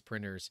their first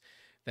printers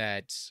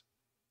that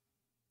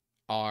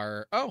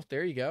are, oh,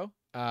 there you go.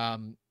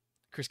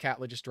 Chris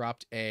Catlett just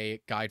dropped a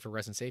guide for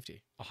resin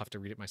safety. I'll have to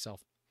read it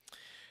myself.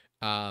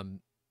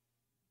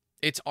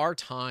 It's our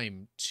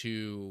time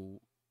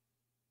to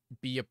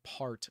be a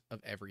part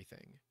of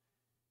everything,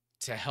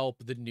 to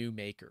help the new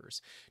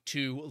makers,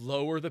 to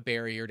lower the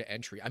barrier to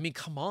entry. I mean,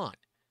 come on.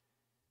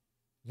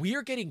 We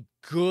are getting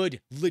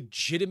good,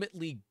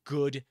 legitimately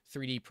good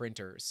 3D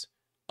printers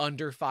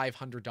under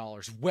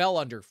 $500, well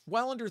under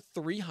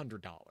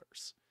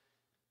 $300,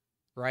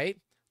 right?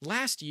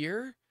 Last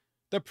year,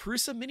 the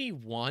Prusa Mini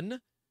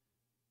won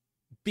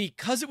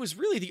because it was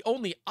really the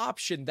only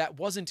option that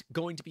wasn't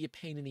going to be a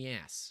pain in the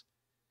ass.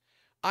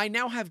 I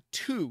now have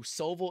 2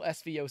 Solval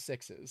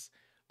SV06s.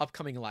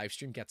 Upcoming live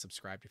stream. Get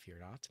subscribed if you're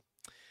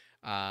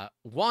not.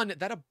 One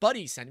that a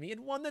buddy sent me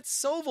and one that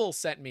Solval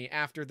sent me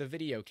after the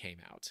video came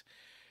out.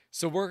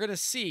 So we're going to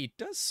see,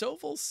 does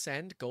Solval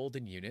send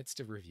golden units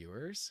to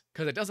reviewers?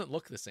 Because it doesn't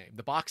look the same.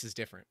 The box is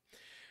different.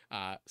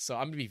 So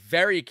I'm going to be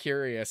very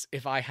curious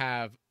if I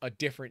have a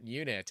different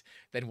unit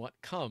than what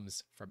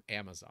comes from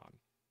Amazon.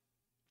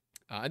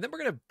 And then we're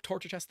going to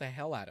torture test the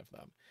hell out of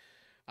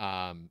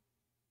them.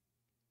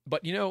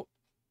 But, you know,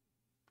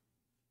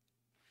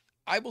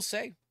 I will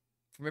say,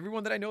 from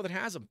everyone that I know that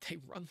has them, they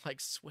run like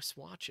Swiss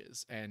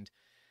watches. And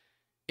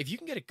if you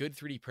can get a good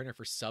 3D printer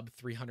for sub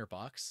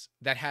 $300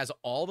 that has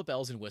all the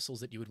bells and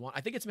whistles that you would want,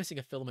 I think it's missing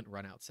a filament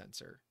runout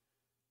sensor,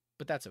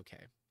 but that's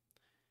okay.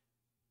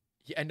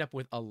 You end up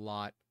with a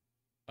lot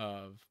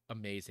of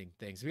amazing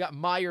things. We got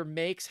Meyer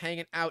Makes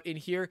hanging out in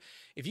here.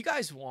 If you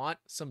guys want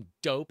some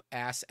dope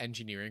ass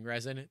engineering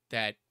resin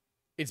that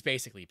it's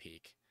basically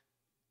PEEK,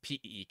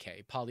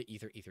 PEEK,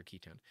 polyether ether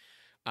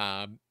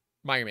ketone.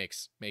 Meyer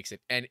makes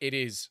it, and it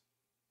is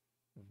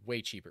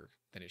way cheaper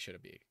than it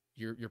should be.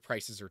 Your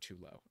prices are too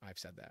low. I've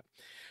said that.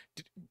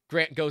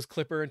 Grant goes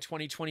Clipper in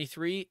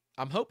 2023.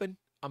 I'm hoping.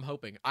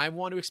 I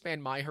want to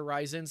expand my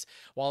horizons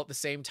while at the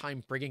same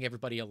time bringing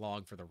everybody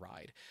along for the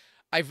ride.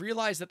 I've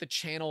realized that the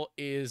channel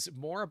is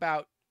more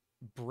about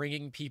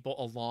bringing people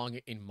along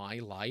in my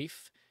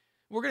life.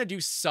 We're going to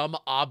do some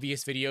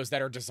obvious videos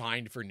that are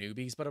designed for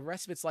newbies, but the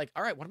rest of it's like,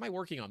 all right, what am I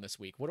working on this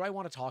week? What do I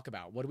want to talk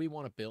about? What do we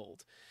want to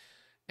build?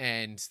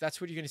 And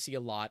that's what you're going to see a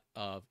lot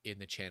of in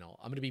the channel.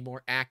 I'm going to be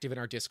more active in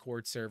our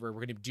Discord server.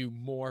 We're going to do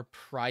more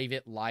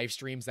private live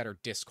streams that are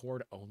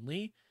Discord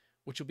only,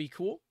 which will be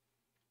cool.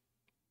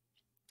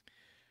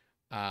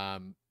 Yeah,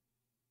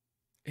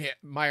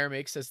 Meyer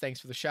Makes says, thanks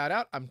for the shout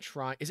out. I'm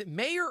trying. Is it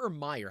Mayer or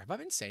Meyer? Have I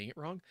been saying it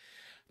wrong?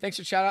 Thanks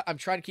for the shout out. I'm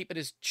trying to keep it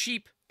as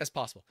cheap as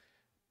possible.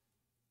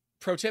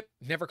 Pro tip,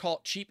 never call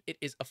it cheap. It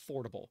is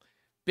affordable.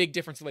 Big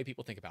difference in the way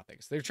people think about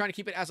things. They're trying to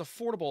keep it as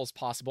affordable as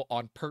possible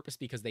on purpose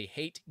because they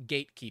hate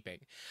gatekeeping.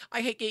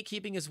 I hate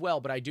gatekeeping as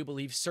well, but I do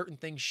believe certain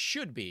things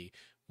should be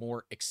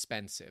more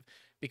expensive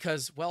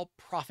because, well,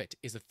 profit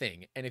is a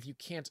thing. And if you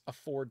can't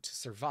afford to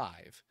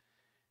survive,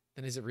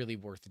 then is it really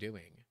worth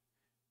doing?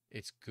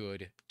 It's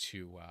good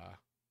to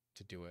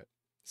do it.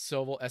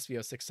 Solval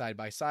SV06 side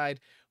by side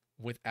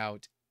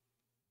without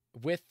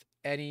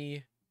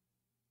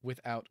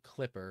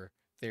Clipper.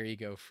 There you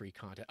go, free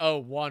content. Oh,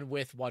 one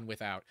with, one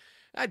without.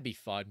 That'd be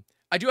fun.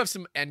 I do have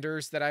some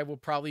enders that I will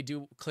probably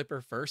do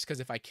Clipper first, because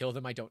if I kill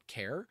them, I don't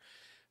care.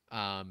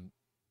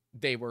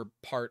 They were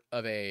part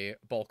of a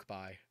bulk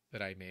buy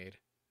that I made.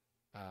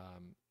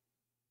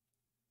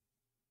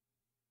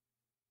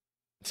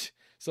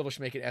 Solval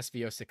should make an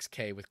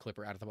SV06K with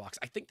Clipper out of the box.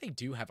 I think they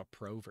do have a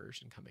pro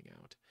version coming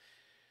out.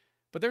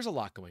 But there's a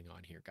lot going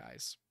on here,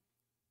 guys.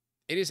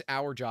 It is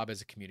our job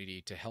as a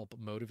community to help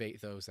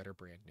motivate those that are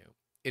brand new.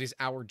 It is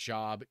our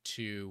job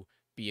to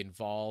be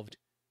involved,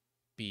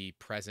 be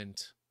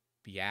present,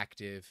 be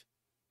active,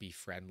 be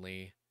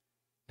friendly,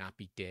 not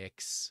be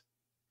dicks,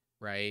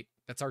 right?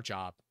 That's our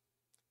job.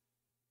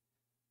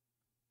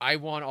 I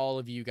want all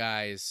of you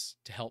guys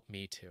to help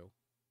me too.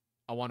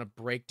 I want to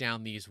break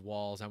down these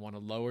walls. I want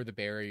to lower the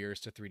barriers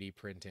to 3D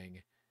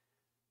printing.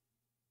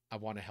 I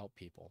want to help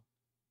people.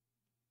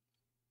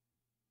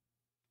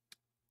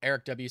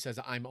 Eric W. says,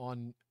 I'm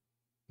on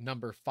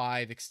number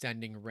 5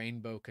 extending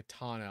Rainbow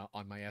Katana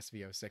on my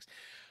SV06.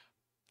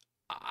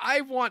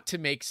 I want to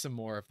make some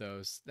more of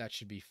those. That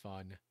should be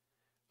fun.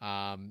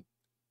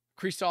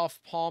 Christoph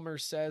Palmer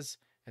says,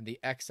 and the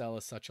XL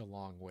is such a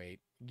long wait.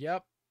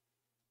 Yep.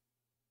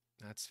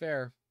 That's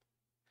fair.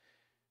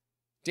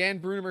 Dan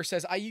Brunemer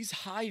says, I use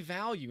high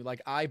value,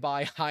 like I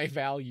buy high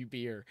value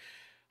beer.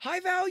 High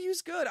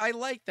value's good. I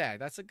like that.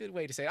 That's a good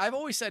way to say it. I've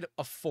always said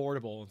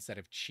affordable instead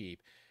of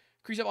cheap.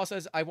 Creaseball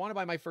says, I want to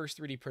buy my first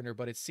 3D printer,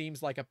 but it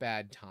seems like a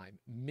bad time.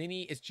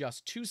 Mini is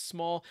just too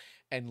small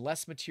and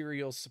less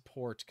material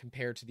support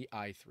compared to the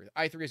i3. The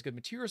i3 has good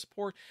material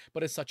support,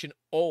 but it's such an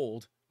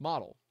old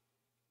model.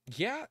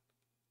 Yeah,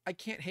 I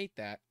can't hate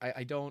that.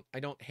 I don't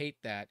hate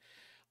that.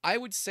 I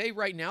would say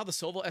right now the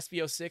Sovol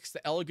SV06, the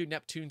Elegoo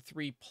Neptune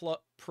 3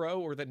 Pro,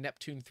 or the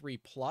Neptune 3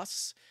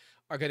 Plus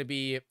are going to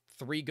be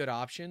 3 good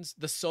options.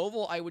 The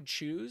Sovol I would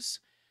choose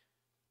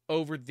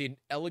over the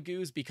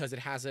Elegoos because it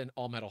has an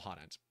all-metal hot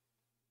end.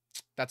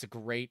 That's a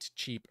great,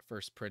 cheap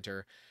first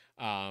printer.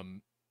 Oh,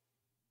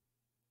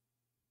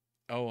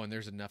 and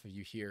there's enough of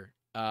you here.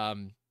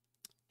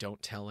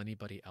 Don't tell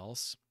anybody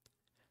else,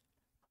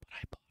 but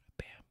I bought a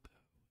bamboo.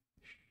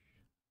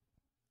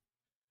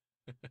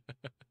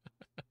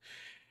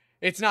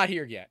 It's not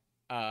here yet.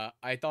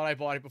 I thought I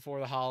bought it before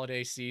the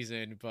holiday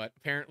season, but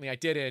apparently I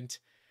didn't.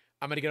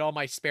 I'm going to get all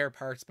my spare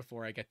parts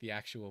before I get the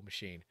actual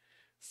machine.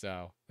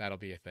 So that'll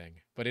be a thing.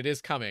 But it is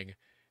coming,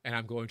 and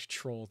I'm going to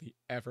troll the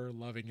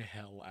ever-loving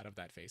hell out of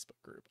that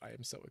Facebook group. I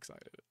am so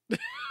excited.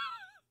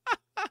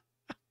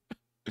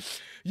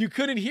 You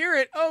couldn't hear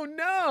it? Oh,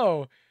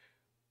 no!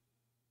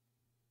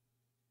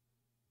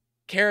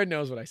 Karen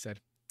knows what I said.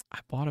 I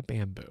bought a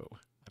bamboo.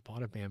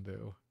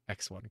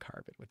 X1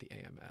 carbon with the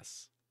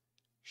AMS.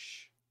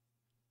 Shh.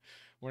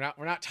 We're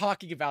not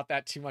talking about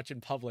that too much in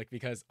public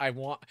because I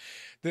want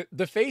the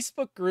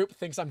Facebook group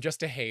thinks I'm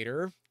just a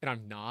hater, and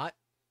I'm not.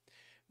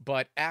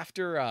 But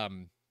after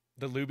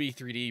the Luby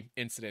 3D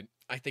incident,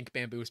 I think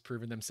Bamboo has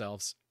proven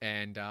themselves,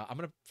 and I'm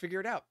gonna figure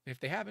it out.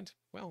 If they haven't,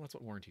 well, that's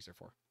what warranties are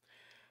for.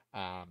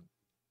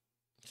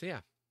 So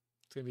yeah,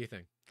 it's gonna be a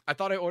thing. I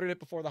thought I ordered it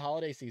before the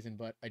holiday season,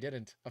 but I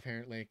didn't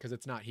apparently because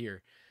it's not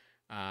here.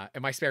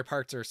 And my spare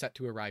parts are set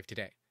to arrive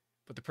today,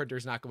 but the printer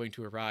is not going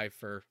to arrive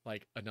for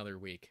like another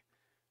week.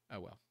 Oh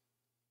well.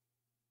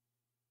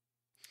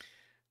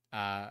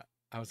 I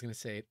was gonna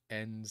say it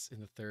ends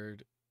in the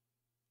third.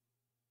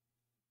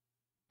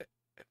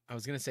 I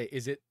was gonna say,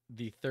 is it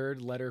the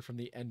third letter from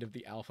the end of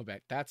the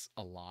alphabet? That's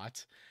a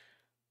lot.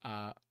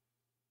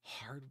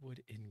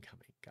 Hardwood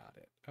incoming. Got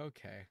it.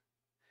 Okay.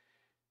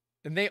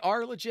 And they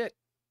are legit.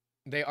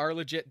 They are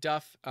legit,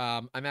 Duff.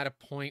 I'm at a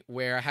point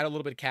where I had a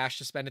little bit of cash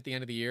to spend at the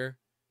end of the year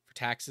for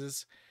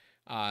taxes.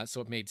 So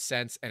it made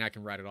sense, and I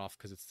can write it off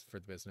because it's for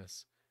the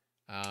business.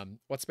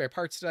 What spare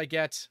parts did I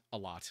get? A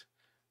lot.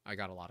 I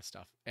got a lot of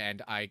stuff.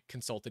 And I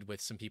consulted with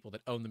some people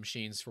that own the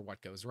machines for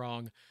what goes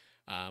wrong.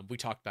 We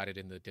talked about it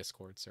in the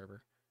Discord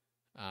server.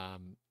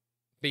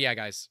 But yeah,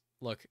 guys,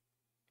 look,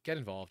 get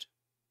involved.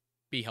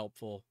 Be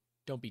helpful.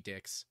 Don't be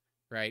dicks,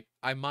 right?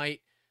 I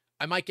might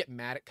get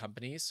mad at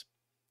companies,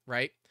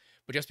 right?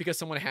 But just because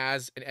someone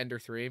has an Ender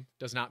 3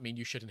 does not mean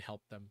you shouldn't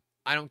help them.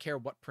 I don't care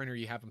what printer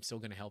you have, I'm still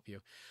going to help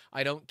you.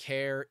 I don't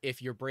care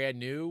if you're brand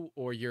new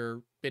or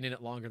you're been in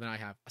it longer than I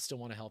have. I still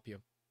want to help you.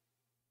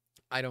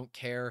 I don't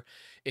care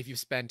if you've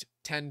spent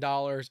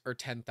 $10 or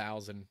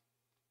 $10,000.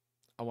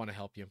 I want to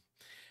help you.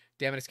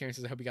 Damn it, Karen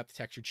says, I hope you got the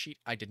textured sheet.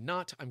 I did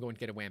not. I'm going to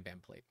get a Wham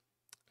Bam plate.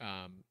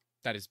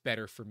 That is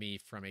better for me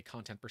from a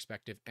content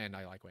perspective, and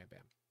I like Wham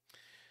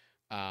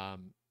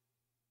Bam.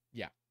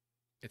 Yeah,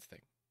 it's a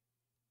thing.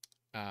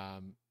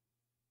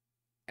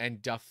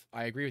 And Duff,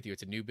 I agree with you.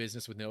 It's a new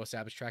business with no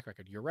established track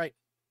record. You're right.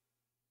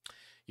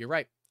 You're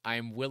right. I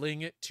am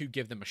willing to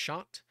give them a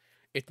shot.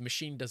 If the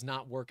machine does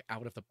not work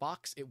out of the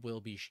box, it will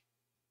be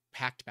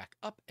packed back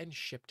up and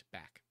shipped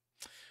back.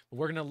 But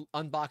we're going to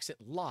unbox it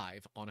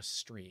live on a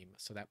stream,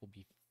 so that will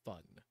be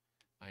fun.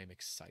 I am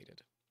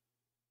excited.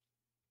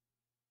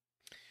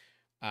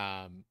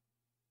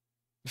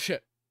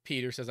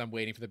 Peter says, I'm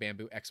waiting for the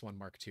Bamboo X1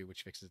 Mark II,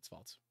 which fixes its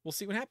faults. We'll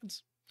see what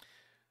happens.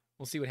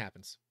 We'll see what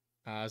happens.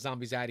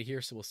 Zombie's out of here,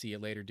 so we'll see you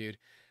later, dude.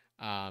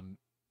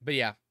 But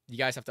yeah, you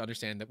guys have to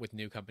understand that with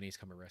new companies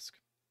come a risk.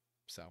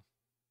 So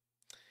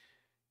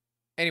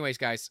anyways,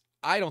 guys,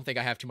 I don't think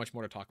I have too much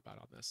more to talk about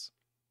on this.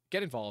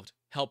 Get involved,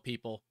 help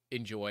people,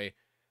 enjoy,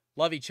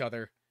 love each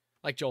other.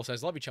 Like Joel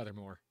says, love each other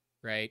more,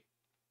 right?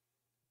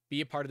 Be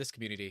a part of this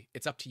community.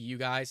 It's up to you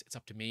guys. It's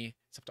up to me.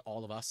 It's up to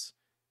all of us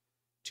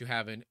to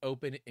have an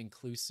open,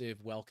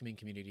 inclusive, welcoming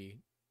community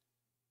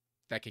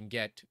that can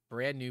get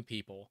brand new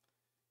people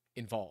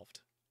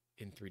involved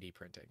in 3D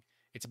printing.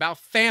 It's about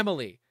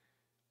family,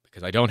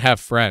 because I don't have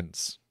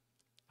friends.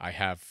 I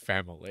have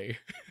family.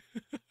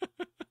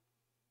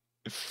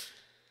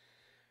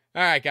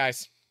 All right,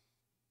 guys.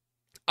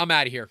 I'm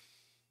out of here.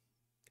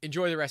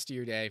 Enjoy the rest of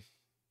your day.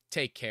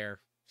 Take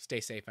care.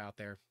 Stay safe out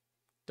there.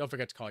 Don't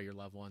forget to call your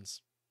loved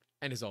ones.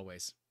 And as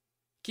always,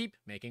 keep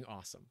making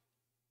awesome.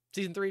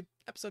 Season 3,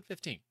 episode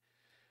 15,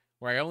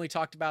 where I only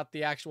talked about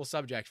the actual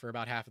subject for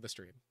about half of the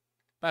stream.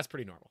 That's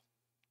pretty normal.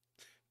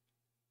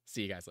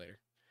 See you guys later.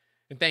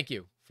 And thank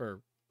you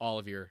for all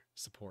of your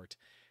support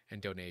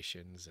and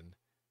donations. And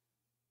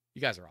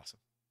you guys are awesome.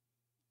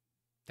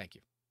 Thank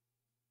you.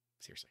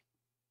 Seriously.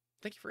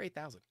 Thank you for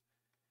 8,000.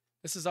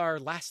 This is our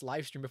last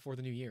live stream before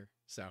the new year.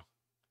 So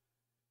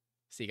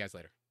See you guys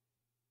later.